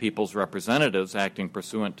or the people's representatives acting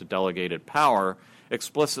pursuant to delegated power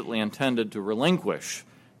explicitly intended to relinquish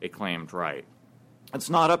a claimed right. It's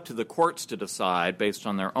not up to the courts to decide, based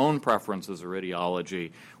on their own preferences or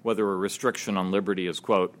ideology, whether a restriction on liberty is,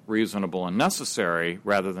 quote, reasonable and necessary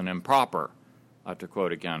rather than improper, to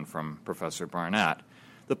quote again from Professor Barnett.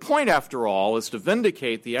 The point, after all, is to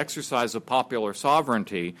vindicate the exercise of popular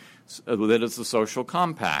sovereignty that is the social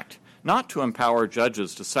compact, not to empower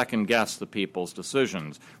judges to second-guess the people's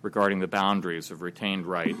decisions regarding the boundaries of retained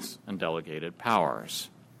rights and delegated powers.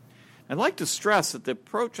 I'd like to stress that the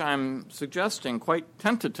approach I'm suggesting quite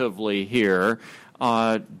tentatively here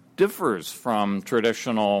differs from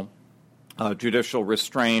traditional judicial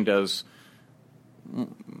restraint as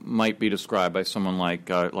might be described by someone like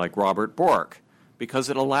Robert Bork, because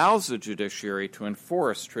it allows the judiciary to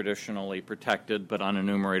enforce traditionally protected but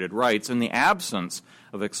unenumerated rights in the absence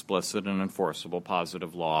of explicit and enforceable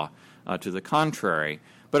positive law to the contrary.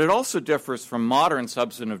 But it also differs from modern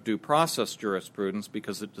substantive due process jurisprudence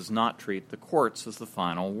because it does not treat the courts as the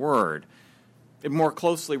final word. It more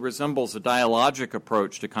closely resembles a dialogic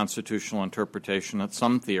approach to constitutional interpretation that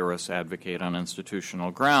some theorists advocate on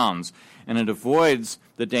institutional grounds, and it avoids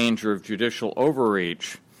the danger of judicial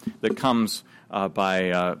overreach that comes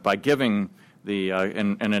by giving the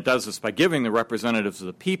and it does this by giving the representatives of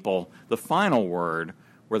the people the final word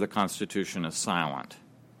where the Constitution is silent,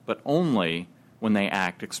 but only when they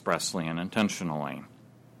act expressly and intentionally.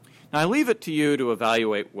 Now, I leave it to you to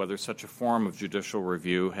evaluate whether such a form of judicial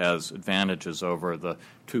review has advantages over the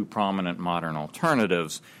two prominent modern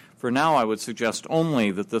alternatives. For now, I would suggest only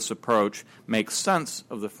that this approach makes sense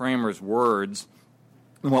of the framers' words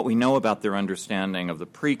and what we know about their understanding of the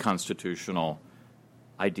pre-constitutional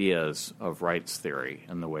ideas of rights theory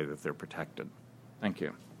and the way that they're protected. Thank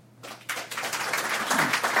you.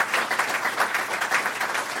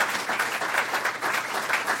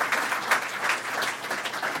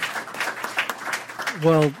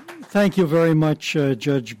 Well, thank you very much,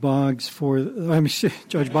 Judge Boggs.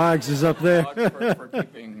 Judge Boggs is up there. for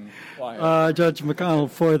keeping quiet. Judge McConnell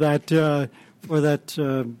for that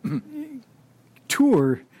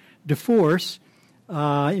tour de force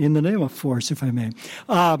in the name of force, if I may.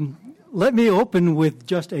 Let me open with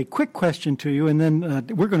just a quick question to you, and then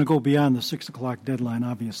we're going to go beyond the 6 o'clock deadline,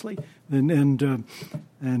 obviously. And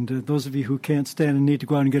those of you who can't stand and need to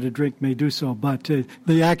go out and get a drink may do so, but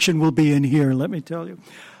the action will be in here, let me tell you.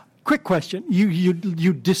 Quick question. You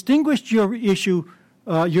distinguished your issue,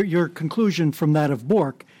 your conclusion from that of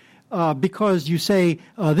Bork, because you say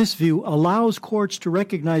this view allows courts to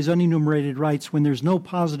recognize unenumerated rights when there's no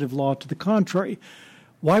positive law to the contrary.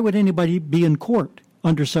 Why would anybody be in court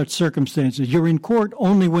under such circumstances? You're in court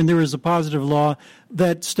only when there is a positive law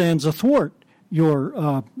that stands athwart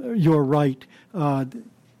your right.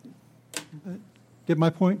 Get my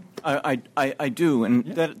point? I do, and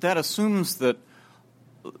that assumes that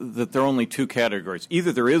there are only two categories.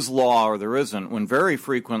 Either there is law or there isn't, when very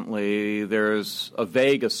frequently there's a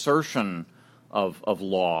vague assertion of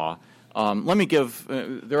law. Let me give,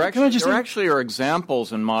 there actually are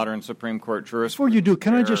examples in modern Supreme Court jurisprudence. Before you do,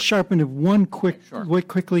 can I just sharpen it one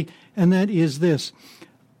quickly, and that is this.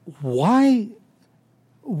 Why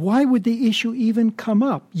why would the issue even come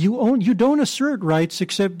up? You don't assert rights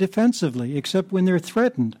except defensively, except when they're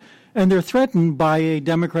threatened. And they're threatened by a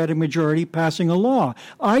Democratic majority passing a law.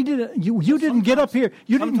 You didn't get up here.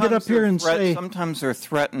 You didn't get up here and say. Sometimes they're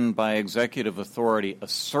threatened by executive authority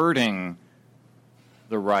asserting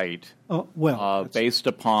the right based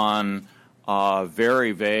upon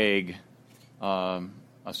very vague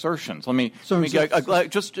assertions. I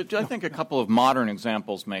think a couple of modern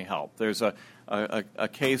examples may help. There's a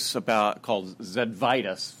case called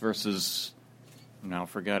Zedvitas versus. I'm now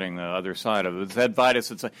forgetting the other side of it.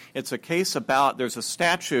 Zedvitas. It's a case about. There's a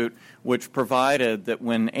statute which provided that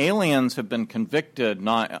when aliens have been convicted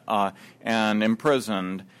and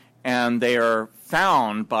imprisoned, and they are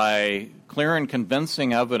found by clear and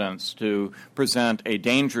convincing evidence to present a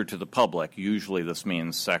danger to the public. Usually, this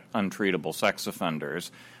means untreatable sex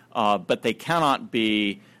offenders, but they cannot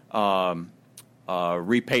be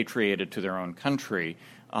repatriated to their own country.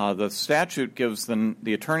 The statute gives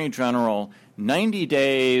the Attorney General 90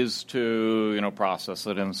 days to process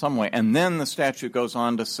it in some way, and then the statute goes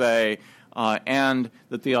on to say, and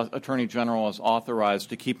that the Attorney General is authorized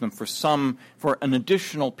to keep them for an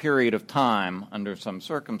additional period of time under some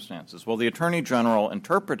circumstances. Well, the Attorney General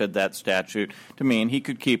interpreted that statute to mean he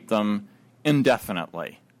could keep them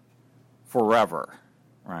indefinitely, forever,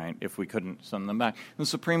 right? If we couldn't send them back, the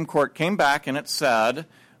Supreme Court came back and it said.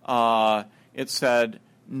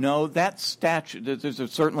 No, that statute.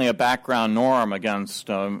 There's certainly a background norm against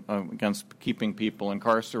keeping people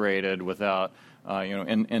incarcerated without,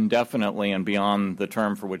 indefinitely and beyond the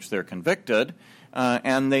term for which they're convicted.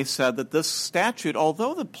 And they said that this statute,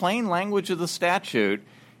 although the plain language of the statute,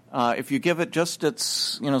 if you give it just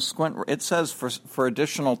its squint, it says for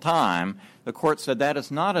additional time. The court said that is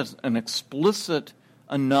not an explicit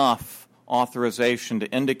enough authorization to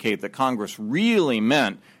indicate that Congress really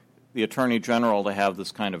meant the Attorney General to have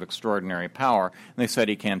this kind of extraordinary power, and they said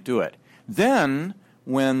he can't do it. Then,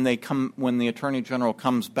 when the Attorney General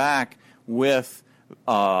comes back with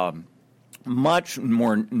much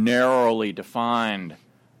more narrowly defined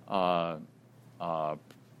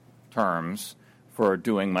terms for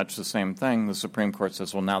doing much the same thing, the Supreme Court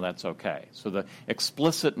says, well, now that's okay. So the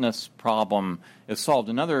explicitness problem is solved.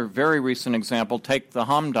 Another very recent example, take the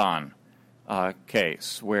Hamdan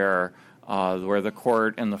case, where the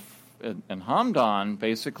court in Hamdan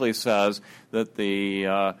basically says that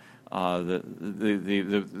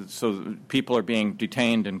so people are being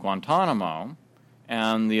detained in Guantanamo,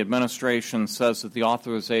 and the administration says that the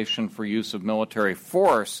authorization for use of military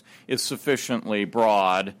force is sufficiently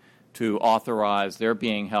broad to authorize their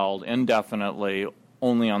being held indefinitely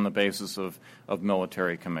only on the basis of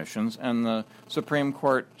military commissions. And the Supreme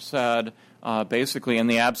Court said, basically, in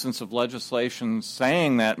the absence of legislation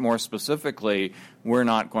saying that more specifically, we're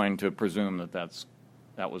not going to presume that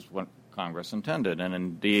was what Congress intended. And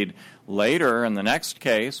indeed, later in the next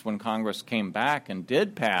case, when Congress came back and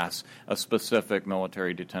did pass a specific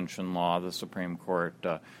military detention law, the Supreme Court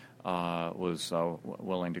was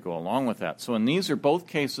willing to go along with that. So, and these are both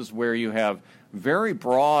cases where you have very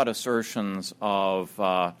broad assertions of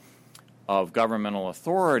governmental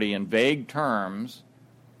authority in vague terms,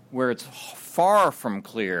 where it's far from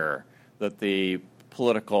clear that the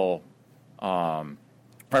political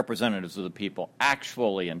representatives of the people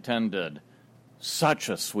actually intended such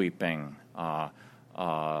a sweeping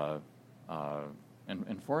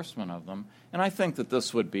enforcement of them. And I think that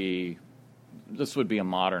this would be a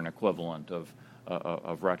modern equivalent of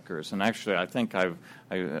Rutgers. And actually, I think I've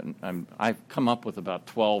come up with about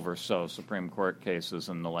 12 or so Supreme Court cases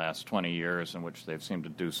in the last 20 years in which they've seemed to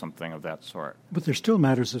do something of that sort. But they're still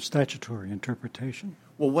matters of statutory interpretation.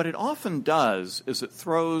 Well, what it often does is it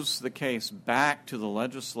throws the case back to the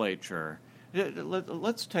legislature.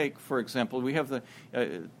 Let's take, for example, we have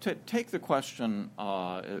take the question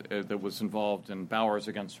that was involved in Bowers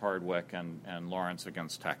against Hardwick and Lawrence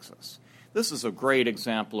against Texas. This is a great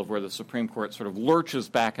example of where the Supreme Court sort of lurches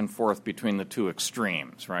back and forth between the two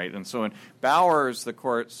extremes, right? And so in Bowers, the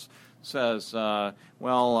court says,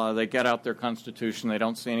 they get out their Constitution, they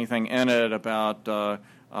don't see anything in it about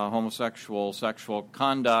homosexual sexual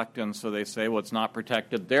conduct, and so they say, well, it's not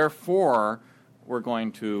protected, therefore we're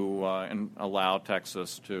going to allow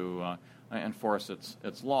Texas to enforce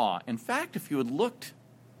its law. In fact, if you had looked,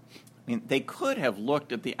 they could have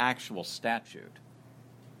looked at the actual statute,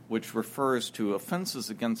 which refers to offenses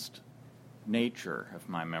against nature, if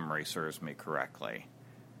my memory serves me correctly,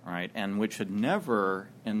 right? And which had not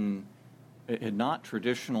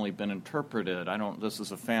traditionally been interpreted. This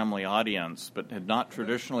is a family audience, but had not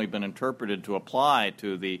traditionally been interpreted to apply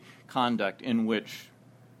to the conduct in which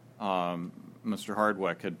Mr.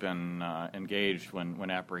 Hardwick had been engaged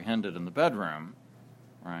when apprehended in the bedroom,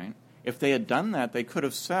 right? If they had done that, they could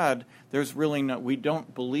have said, "There's really no. We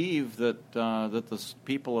don't believe that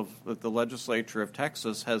that the legislature of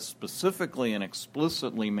Texas has specifically and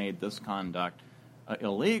explicitly made this conduct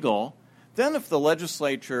illegal." Then, if the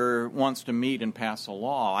legislature wants to meet and pass a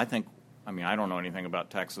law, I don't know anything about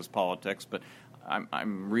Texas politics, but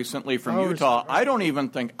I'm recently from Utah. I don't even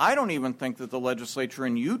think that the legislature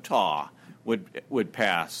in Utah would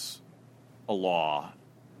pass a law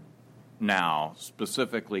now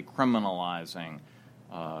specifically criminalizing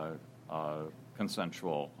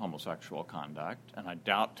consensual homosexual conduct, and I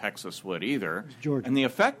doubt Texas would either. Georgia. And the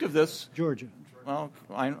effect of this, Georgia. Well,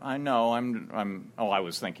 I know. I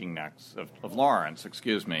was thinking next of Lawrence.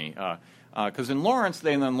 Excuse me, because in Lawrence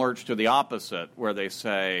they then lurch to the opposite, where they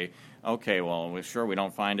say, "Okay, well, we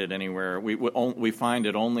don't find it anywhere. We find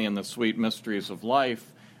it only in the sweet mysteries of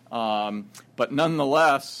life, but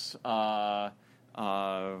nonetheless."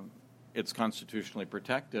 It's constitutionally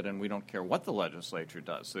protected, and we don't care what the legislature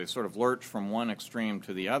does. So they sort of lurch from one extreme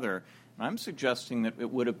to the other. And I'm suggesting that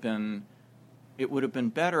it would have been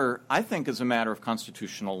better, I think, as a matter of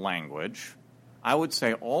constitutional language. I would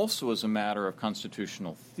say also as a matter of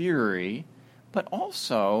constitutional theory, but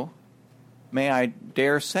also, may I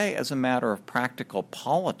dare say, as a matter of practical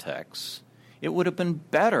politics, it would have been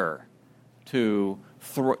better to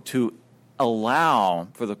allow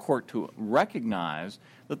for the court to recognize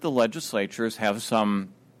that the legislatures have some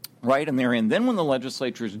right in there. And then when the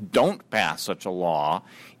legislatures don't pass such a law,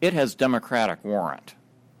 it has democratic warrant,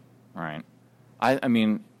 right? I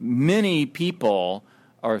mean, many people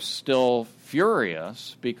are still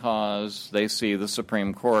furious because they see the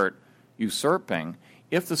Supreme Court usurping.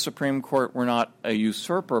 If the Supreme Court were not a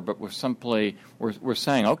usurper, but we're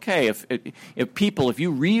saying, okay, if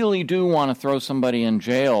you really do want to throw somebody in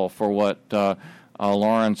jail for what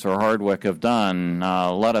Lawrence or Hardwick have done,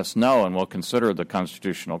 let us know, and we'll consider the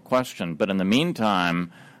constitutional question. But in the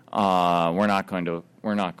meantime, we're not going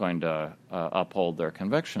to uphold their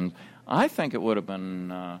convictions. I think it would have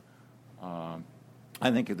been. I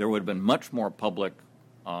think there would have been much more public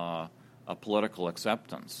political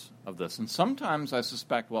acceptance of this. And sometimes I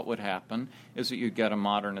suspect what would happen is that you'd get a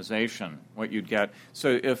modernization. What you'd get.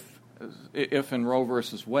 So if in Roe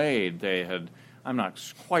versus Wade they had, I'm not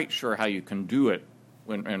quite sure how you can do it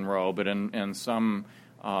in Roe, but in some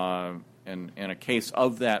in a case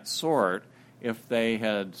of that sort, if they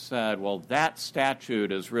had said, well, that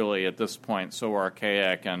statute is really at this point so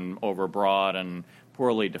archaic and overbroad and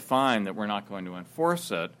poorly defined that we're not going to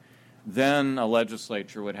enforce it, then a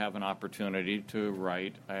legislature would have an opportunity to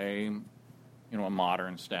write a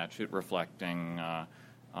modern statute reflecting a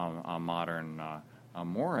modern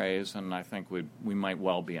mores, and I think we might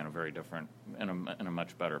well be in a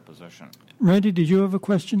much better position. Randy, did you have a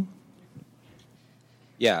question?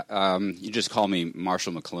 Yeah, you just call me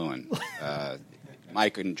Marshall McLuhan.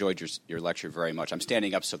 Mike, enjoyed your lecture very much. I'm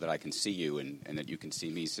standing up so that I can see you and that you can see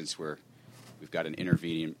me, since we've got an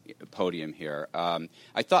intervening podium here.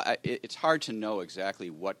 I thought it's hard to know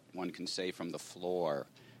exactly what one can say from the floor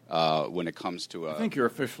when it comes to I think you're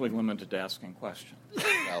officially limited to asking questions.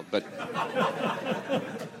 Well, but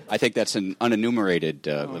I think that's an unenumerated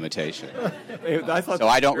limitation. I thought so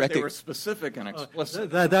I don't they were specific and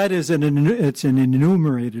explicit. It's an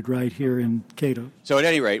enumerated right here in Cato. So at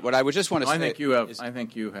any rate, what I would just want to say, I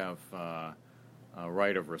think you have a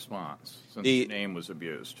right of response since the name was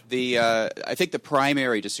abused. I think the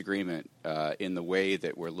primary disagreement in the way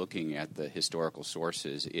that we're looking at the historical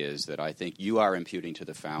sources is that I think you are imputing to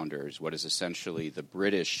the founders what is essentially the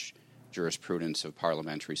British jurisprudence of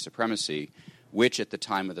parliamentary supremacy, which at the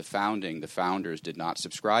time of the founding, the founders did not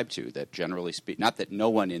subscribe to. That generally not that no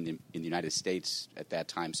one in the United States at that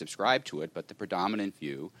time subscribed to it, but the predominant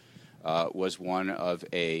view was one of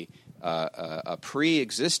a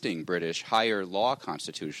pre-existing British higher law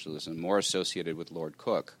constitutionalism, more associated with Lord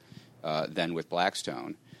Coke than with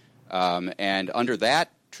Blackstone. And under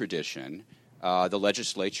that tradition, the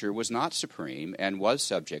legislature was not supreme and was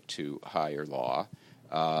subject to higher law.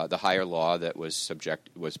 The higher law that was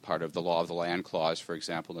part of the law of the land clause, for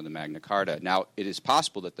example, in the Magna Carta. Now, it is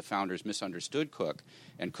possible that the founders misunderstood Coke,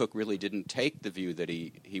 and Coke really didn't take the view that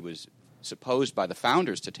he was supposed by the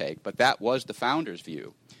founders to take, but that was the founders'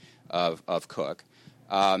 view of Coke.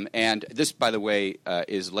 And this, by the way,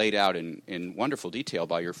 is laid out in wonderful detail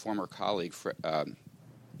by your former colleague,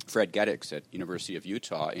 Fred Gettix at University of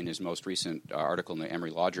Utah in his most recent article in the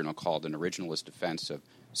Emory Law Journal called An Originalist Defense of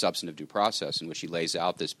Substantive Due Process, in which he lays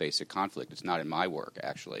out this basic conflict. It's not in my work,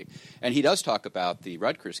 actually. And he does talk about the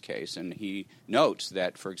Rutgers case, and he notes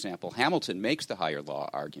that, for example, Hamilton makes the higher law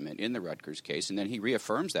argument in the Rutgers case, and then he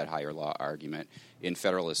reaffirms that higher law argument in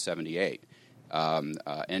Federalist 78.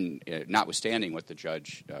 Notwithstanding what the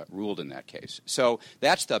judge ruled in that case. So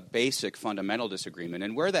that's the basic fundamental disagreement.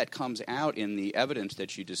 And where that comes out in the evidence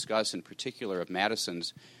that you discuss, in particular of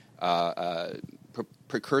Madison's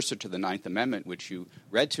precursor to the Ninth Amendment, which you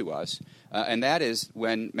read to us, and that is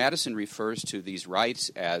when Madison refers to these rights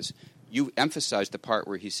as, you emphasized the part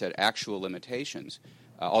where he said actual limitations,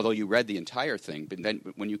 although you read the entire thing, but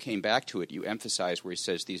then when you came back to it, you emphasized where he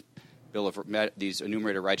says these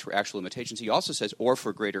enumerated rights were actual limitations. He also says, or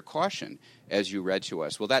for greater caution, as you read to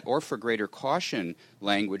us. Well, that or for greater caution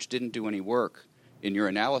language didn't do any work in your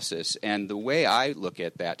analysis. And the way I look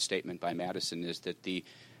at that statement by Madison is that the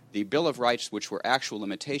Bill of Rights, which were actual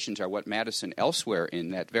limitations, are what Madison elsewhere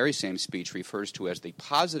in that very same speech refers to as the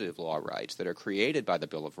positive law rights that are created by the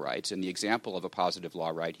Bill of Rights. And the example of a positive law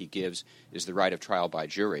right he gives is the right of trial by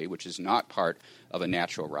jury, which is not part of a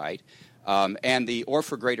natural right. And the or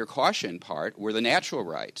for greater caution part were the natural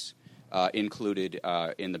rights included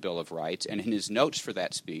in the Bill of Rights. And in his notes for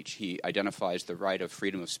that speech, he identifies the right of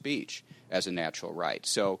freedom of speech as a natural right.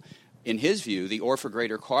 So in his view, the or for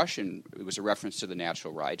greater caution was a reference to the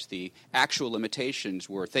natural rights. The actual limitations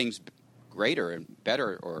were things greater and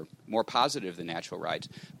better or more positive than natural rights.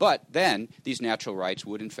 But then these natural rights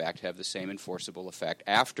would, in fact, have the same enforceable effect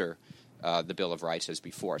after the Bill of Rights as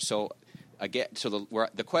before. So again,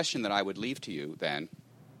 the question that I would leave to you then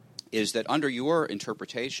is that under your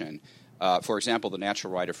interpretation, for example, the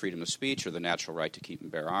natural right of freedom of speech or the natural right to keep and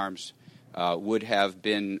bear arms would have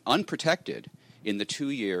been unprotected in the 2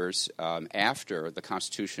 years after the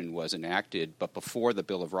Constitution was enacted but before the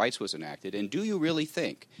Bill of Rights was enacted. And do you really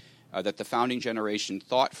think that the founding generation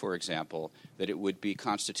thought, for example, that it would be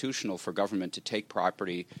constitutional for government to take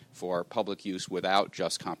property for public use without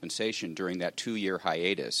just compensation during that 2-year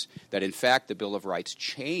hiatus, that in fact the Bill of Rights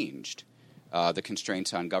changed the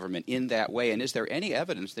constraints on government in that way? And is there any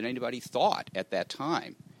evidence that anybody thought at that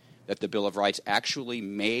time that the Bill of Rights actually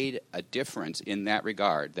made a difference in that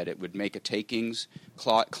regard, that it would make a takings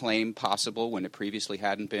claim possible when it previously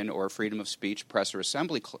hadn't been, or a freedom of speech, press, or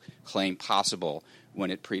assembly claim possible when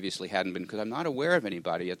it previously hadn't been? Because I'm not aware of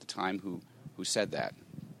anybody at the time who said that.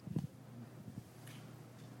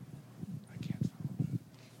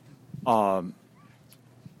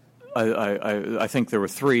 I think there were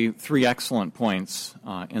three excellent points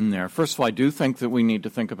in there. First of all, I do think that we need to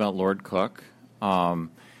think about Lord Coke.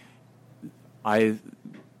 I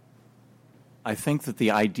think that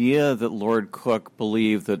the idea that Lord Coke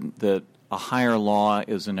believed that a higher law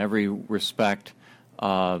is in every respect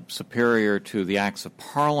superior to the acts of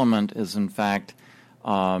Parliament is in fact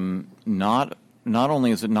not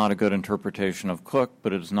only is it not a good interpretation of Coke,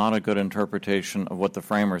 but it is not a good interpretation of what the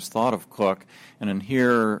framers thought of Coke. And in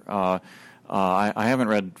here, I haven't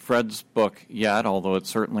read Fred's book yet, although it's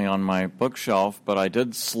certainly on my bookshelf, but I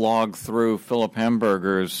did slog through Philip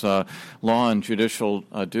Hamburger's Law and Judicial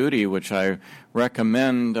Duty, which I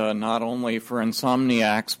recommend not only for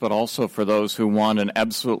insomniacs, but also for those who want an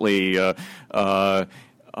absolutely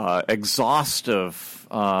exhaustive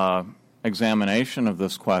examination of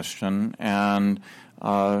this question. And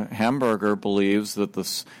Hamburger believes that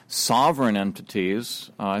the sovereign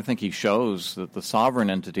entities, I think he shows that the sovereign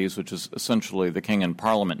entities, which is essentially the king and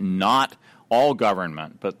parliament, not all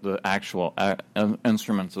government, but the actual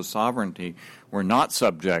instruments of sovereignty, were not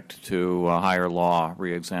subject to higher law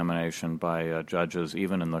reexamination by judges,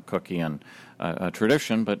 even in the Cookean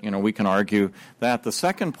tradition. But, we can argue that. The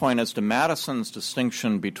second point is to Madison's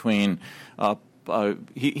distinction between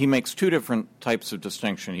he makes two different types of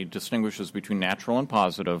distinction. He distinguishes between natural and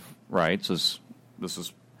positive rights.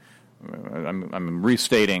 I'm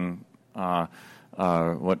restating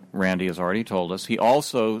what Randy has already told us. He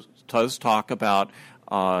also does talk about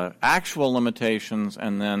actual limitations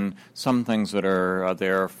and then some things that are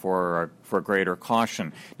there for greater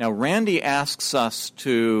caution. Now, Randy asks us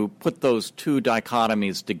to put those two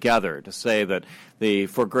dichotomies together, to say that the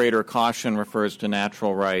for greater caution refers to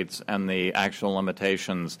natural rights and the actual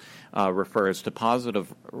limitations refers to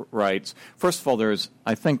positive rights. First of all,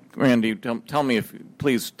 I think, Randy,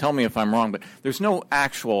 please tell me if I'm wrong, but there's no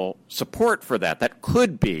actual support for that. That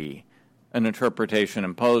could be an interpretation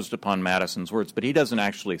imposed upon Madison's words, but he doesn't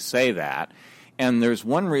actually say that. And there's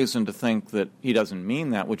one reason to think that he doesn't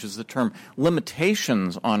mean that, which is the term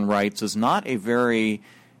limitations on rights is not a very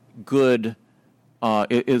good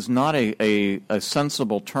is not a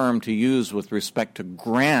sensible term to use with respect to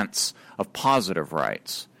grants of positive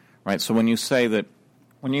rights, right? So when you say that,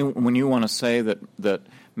 when you want to say that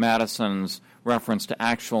Madison's reference to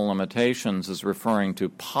actual limitations is referring to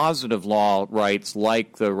positive law rights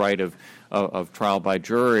like the right of trial by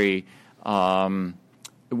jury,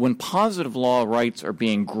 when positive law rights are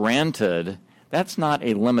being granted, that's not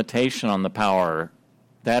a limitation on the power.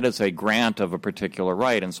 That is a grant of a particular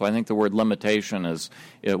right, and so I think the word limitation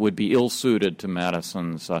would be ill-suited to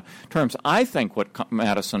Madison's terms. I think what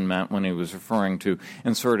Madison meant when he was referring to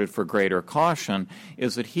inserted for greater caution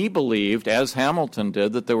is that he believed, as Hamilton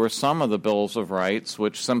did, that there were some of the bills of rights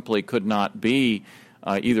which simply could not be,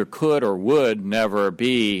 either could or would never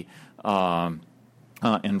be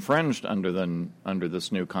infringed under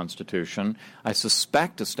this new Constitution. I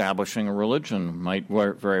suspect establishing a religion might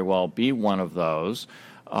very well be one of those.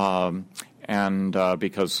 Because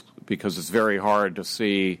it's very hard to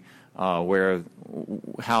see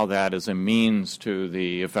how that is a means to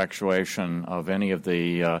the effectuation of any of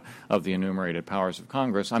the enumerated powers of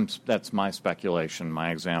Congress. That's my speculation,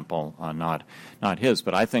 my example, not his.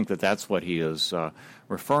 But I think that's what he is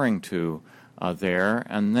referring to there.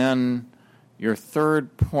 And then your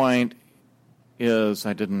third point is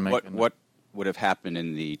I didn't make what would have happened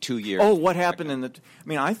in the 2 years? Oh, what happened in the?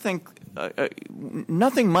 I think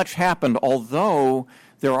nothing much happened. Although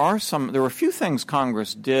there were a few things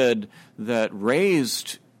Congress did that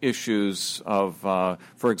raised issues of,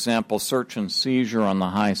 for example, search and seizure on the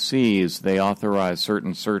high seas. They authorized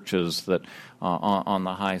certain searches that on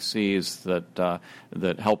the high seas that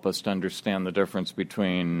help us to understand the difference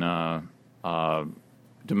between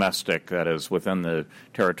domestic, that is, within the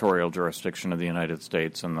territorial jurisdiction of the United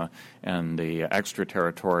States, and the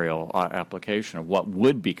extraterritorial application of what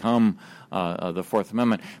would become the Fourth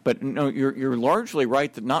Amendment. But no, you're largely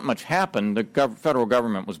right that not much happened. The federal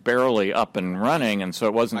government was barely up and running, and so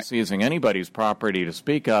it wasn't seizing anybody's property to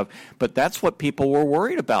speak of. But that's what people were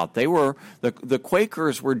worried about. The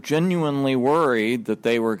Quakers were genuinely worried that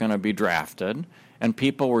they were going to be drafted. And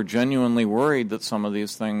people were genuinely worried that some of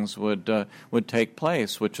these things would take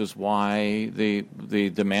place, which is why the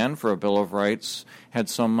demand for a Bill of Rights had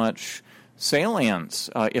so much salience.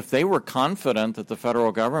 If they were confident that the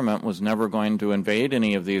federal government was never going to invade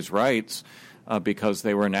any of these rights because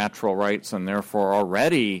they were natural rights and therefore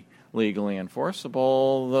already legally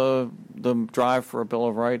enforceable, the drive for a Bill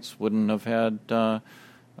of Rights wouldn't have had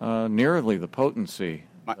nearly the potency.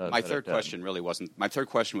 My third question really wasn't. My third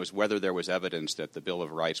question was whether there was evidence that the Bill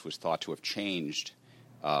of Rights was thought to have changed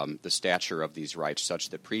the stature of these rights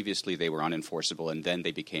such that previously they were unenforceable and then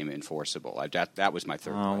they became enforceable. That was my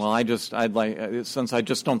third question. Well, since I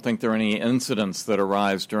just don't think there are any incidents that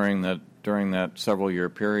arise during that several-year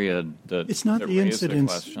period that it's not that the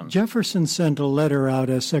incidents. The Jefferson sent a letter out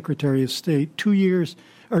as Secretary of State 2 years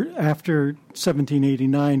after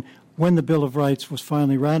 1789. When the Bill of Rights was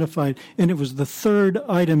finally ratified, and it was the third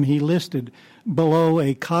item he listed below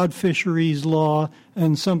a cod fisheries law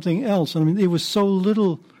and something else. It was so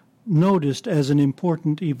little noticed as an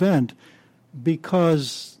important event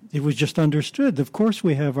because it was just understood. Of course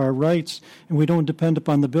we have our rights, and we don't depend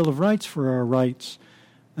upon the Bill of Rights for our rights.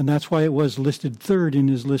 And that's why it was listed third in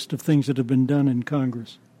his list of things that have been done in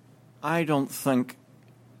Congress. I don't think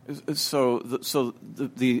so.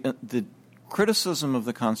 The criticism of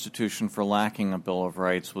the Constitution for lacking a Bill of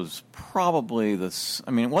Rights was probably this.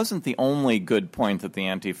 It wasn't the only good point that the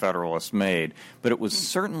Anti-Federalists made, but it was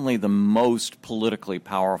certainly the most politically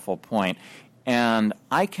powerful point. And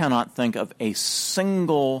I cannot think of a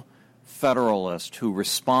single Federalist who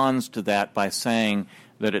responds to that by saying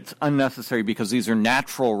that it's unnecessary because these are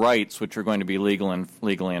natural rights which are going to be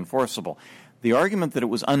legally enforceable. The argument that it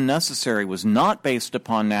was unnecessary was not based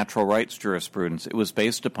upon natural rights jurisprudence. It was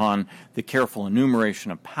based upon the careful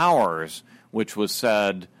enumeration of powers, which was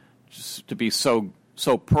said to be so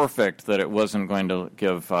perfect that it wasn't going to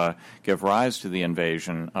give rise to the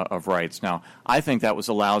invasion of rights. Now, I think that was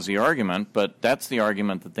a lousy argument, but that's the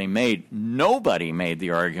argument that they made. Nobody made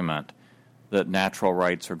the argument that natural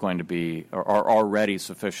rights are going to be are already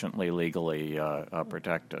sufficiently legally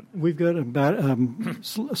protected. We've got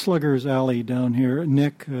Slugger's Alley down here.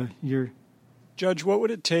 Nick, you're... Judge, what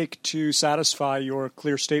would it take to satisfy your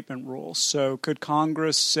clear statement rule? So could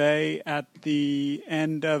Congress say at the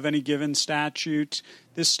end of any given statute,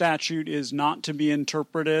 this statute is not to be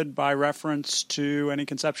interpreted by reference to any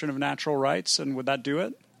conception of natural rights, and would that do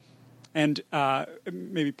it? And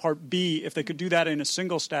maybe part B, if they could do that in a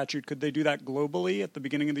single statute, could they do that globally at the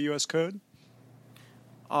beginning of the U.S. Code?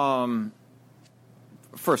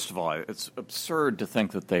 first of all, it's absurd to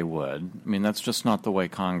think that they would. I mean, that's just not the way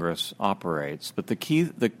Congress operates. But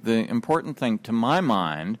the important thing to my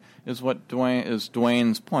mind is what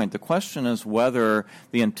Dwayne's point. The question is whether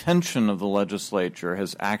the intention of the legislature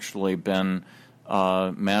has actually been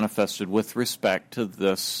manifested with respect to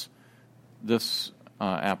this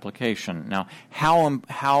application. Now,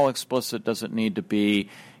 how explicit does it need to be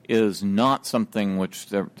is not something which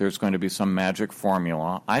there's going to be some magic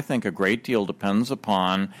formula. I think a great deal depends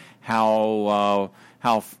upon how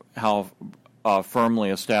firmly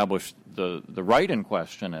established the right in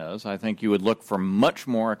question is. I think you would look for much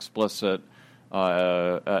more explicit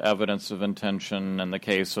evidence of intention in the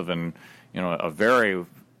case of a very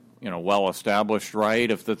well-established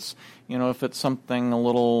right. If it's something a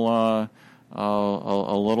little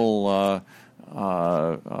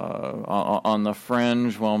on the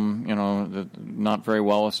fringe, not very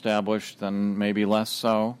well established, then maybe less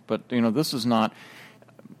so. But this is not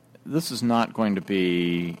going to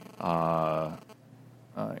be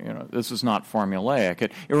this is not formulaic.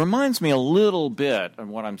 It reminds me a little bit of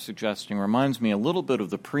what I'm suggesting. Reminds me a little bit of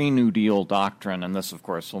the pre-New Deal doctrine, and this, of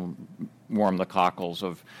course, will warm the cockles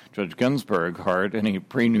of Judge Ginsburg heart. Any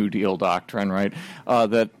pre-New Deal doctrine, right?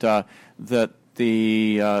 That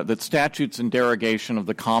statutes in derogation of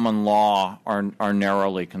the common law are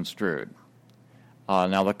narrowly construed.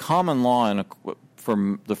 Now, the common law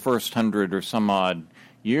for the first 100 or some odd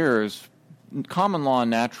years, common law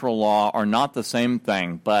and natural law are not the same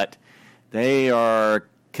thing, but they are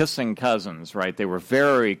kissing cousins, right? They were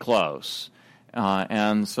very close.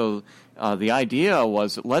 And so the idea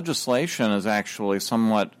was that legislation is actually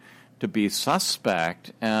somewhat to be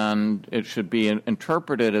suspect, and it should be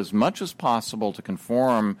interpreted as much as possible to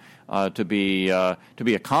conform, to be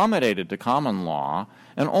accommodated to common law,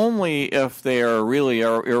 and only if they are really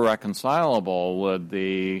irreconcilable would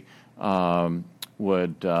the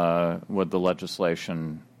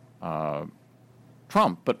legislation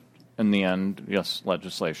trump. But in the end, yes,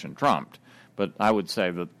 legislation trumped. But I would say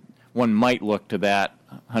that one might look to that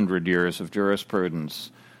 100 years of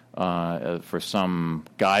jurisprudence for some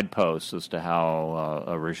guideposts as to how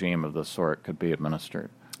a regime of this sort could be administered.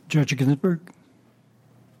 Judge Ginsburg?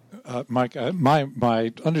 Mike,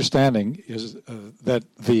 my understanding is that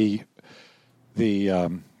the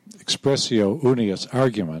expressio unius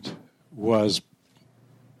argument was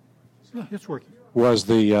it's working. Was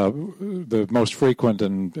the most frequent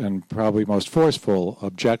and probably most forceful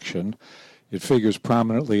objection. It figures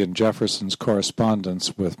prominently in Jefferson's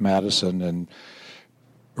correspondence with Madison and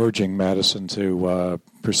urging Madison to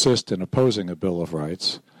persist in opposing a Bill of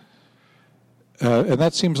Rights. And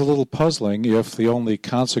that seems a little puzzling if the only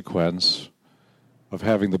consequence of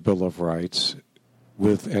having the Bill of Rights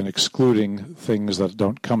and excluding things that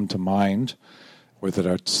don't come to mind or that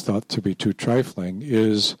are thought to be too trifling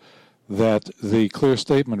is that the clear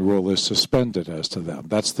statement rule is suspended as to them.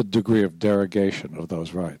 That's the degree of derogation of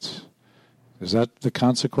those rights. Is that the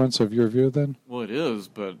consequence of your view then? Well, it is,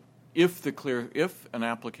 but if an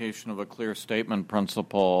application of a clear statement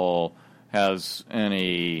principle has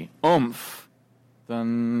any oomph,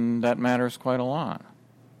 then that matters quite a lot.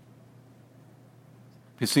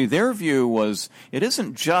 You see, their view was it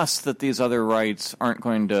isn't just that these other rights aren't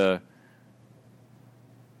going to,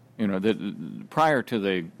 prior to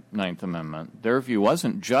the Ninth Amendment, their view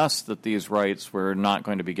wasn't just that these rights were not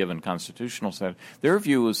going to be given constitutional status. Their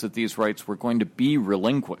view was that these rights were going to be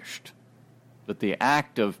relinquished, that the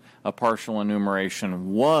act of a partial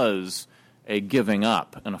enumeration was a giving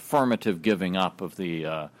up, an affirmative giving up of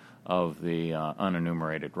the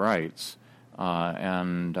unenumerated rights,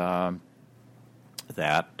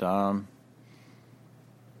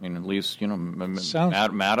 at least,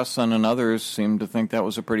 Madison and others seem to think that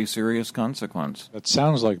was a pretty serious consequence. That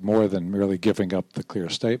sounds like more than merely giving up the clear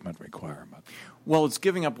statement requirement. Well, it's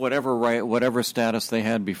giving up whatever status they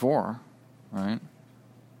had before, right?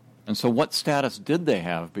 And so what status did they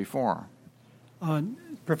have before?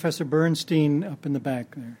 Professor Bernstein up in the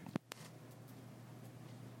back there.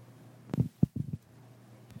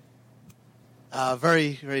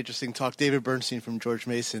 Very, very interesting talk. David Bernstein from George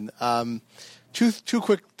Mason. Two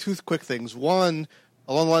quick things. One,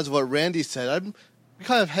 along the lines of what Randy said, I'm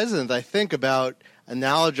kind of hesitant, I think, about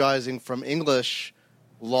analogizing from English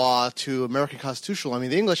law to American constitutional. I mean,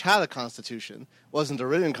 the English had a constitution. It wasn't a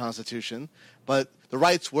written constitution, but the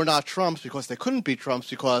rights were not trumps because they couldn't be trumps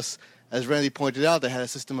because, as Randy pointed out, they had a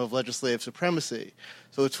system of legislative supremacy.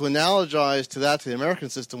 So to analogize to the American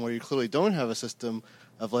system where you clearly don't have a system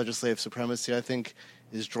of legislative supremacy, I think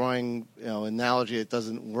is drawing analogy that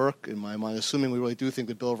doesn't work in my mind. Assuming we really do think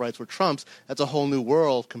the Bill of Rights were trumps, that's a whole new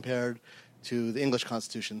world compared to the English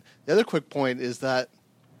Constitution. The other quick point is that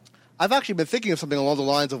I've actually been thinking of something along the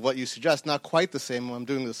lines of what you suggest, not quite the same when I'm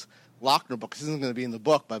doing this Lochner book. This isn't going to be in the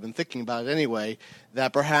book, but I've been thinking about it anyway,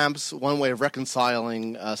 that perhaps one way of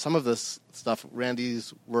reconciling some of this stuff,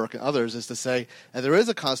 Randy's work and others, is to say that there is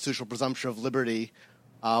a constitutional presumption of liberty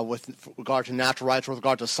with regard to natural rights, with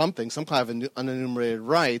regard to some kind of unenumerated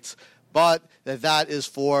rights, but that is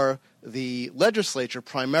for the legislature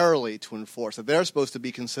primarily to enforce, that they're supposed to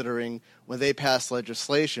be considering when they pass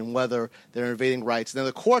legislation whether they're invading rights. Now,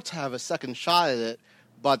 the courts have a second shot at it,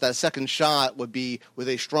 but that second shot would be with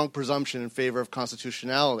a strong presumption in favor of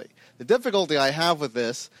constitutionality. The difficulty I have with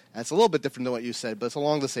this, and it's a little bit different than what you said, but it's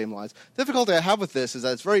along the same lines. The difficulty I have with this is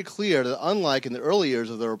that it's very clear that unlike in the early years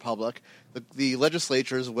of the Republic, the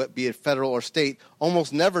legislatures, be it federal or state,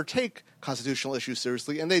 almost never take constitutional issues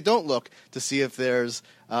seriously, and they don't look to see if there's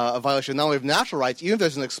a violation not only of natural rights, even if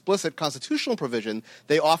there's an explicit constitutional provision,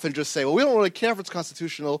 they often just say, well, we don't really care if it's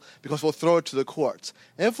constitutional because we'll throw it to the courts.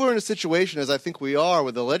 And if we're in a situation, as I think we are,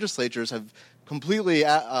 where the legislatures have completely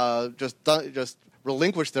just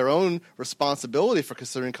relinquished their own responsibility for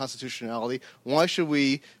considering constitutionality, why should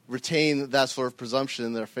we retain that sort of presumption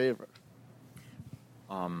in their favor?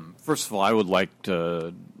 First of all, I would like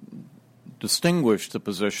to distinguish the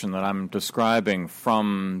position that I'm describing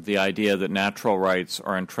from the idea that natural rights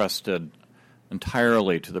are entrusted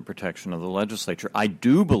entirely to the protection of the legislature. I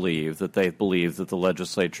do believe that they believe that the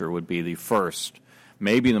legislature would be the first,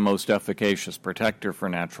 maybe the most efficacious protector for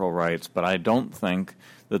natural rights, but I don't think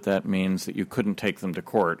that that means that you couldn't take them to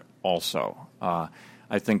court also.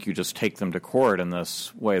 I think you just take them to court in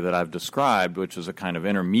this way that I've described, which is a kind of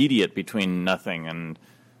intermediate between nothing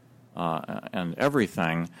and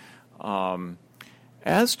everything.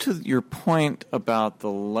 As to your point about the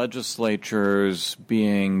legislatures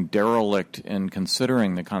being derelict in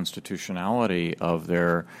considering the constitutionality of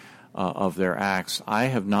their acts, I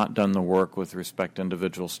have not done the work with respect to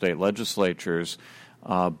individual state legislatures,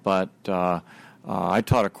 but I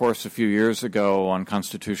taught a course a few years ago on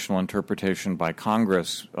constitutional interpretation by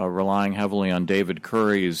Congress, relying heavily on David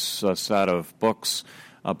Curry's set of books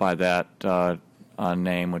by that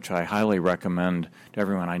name, which I highly recommend to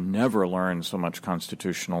everyone. I never learned so much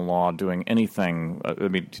constitutional law doing anything.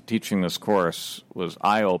 Teaching this course was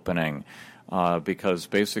eye-opening because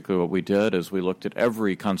basically what we did is we looked at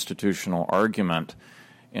every constitutional argument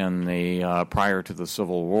in the prior to the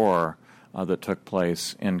Civil War that took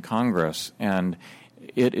place in Congress. And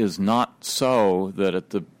it is not so that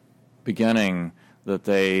at the beginning that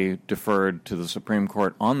they deferred to the Supreme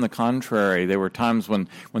Court. On the contrary, there were times when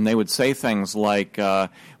they would say things like,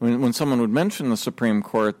 when someone would mention the Supreme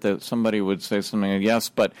Court, that somebody would say something like, yes,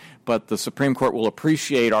 but the Supreme Court will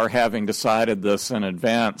appreciate our having decided this in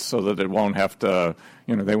advance so that it won't have to,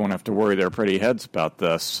 they won't have to worry their pretty heads about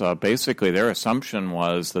this. Basically, their assumption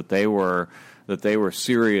was that they were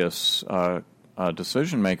serious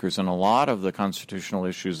decision makers, and a lot of the constitutional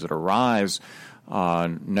issues that arise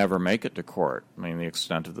never make it to court. I mean, the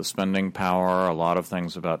extent of the spending power, a lot of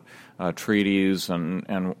things about treaties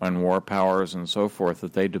and war powers and so forth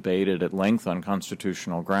that they debated at length on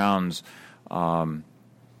constitutional grounds were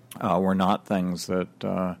not things that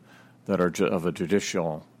are of a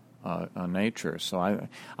judicial nature. So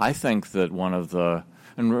I think that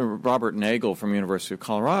and Robert Nagel from University of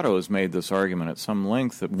Colorado has made this argument at some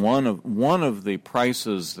length that one of the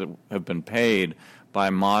prices that have been paid by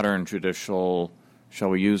modern judicial, shall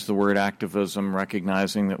we use the word activism,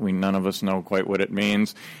 recognizing that none of us know quite what it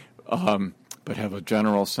means, but have a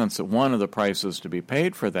general sense that one of the prices to be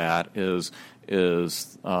paid for that is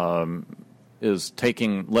letting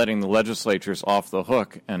the legislatures off the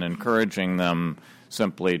hook and encouraging them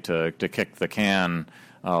simply to kick the can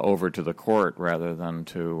over to the court rather than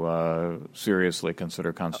to seriously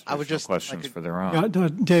consider constitutional questions for their own.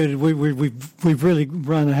 David, we've really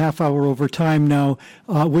run a half hour over time now.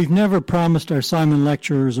 We've never promised our Simon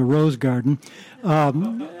lecturers a rose garden,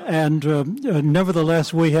 and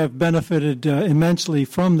nevertheless we have benefited immensely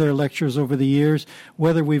from their lectures over the years,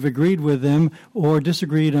 whether we've agreed with them or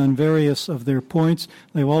disagreed on various of their points.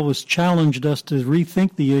 They've always challenged us to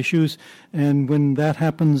rethink the issues, and when that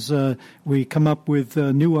happens, we come up with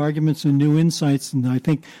new arguments and new insights, and I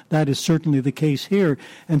think that is certainly the case here.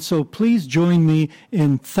 And so please join me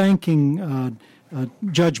in thanking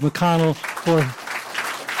Judge McConnell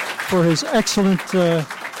for his excellent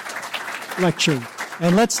lecture.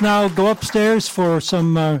 And let's now go upstairs for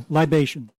some libation.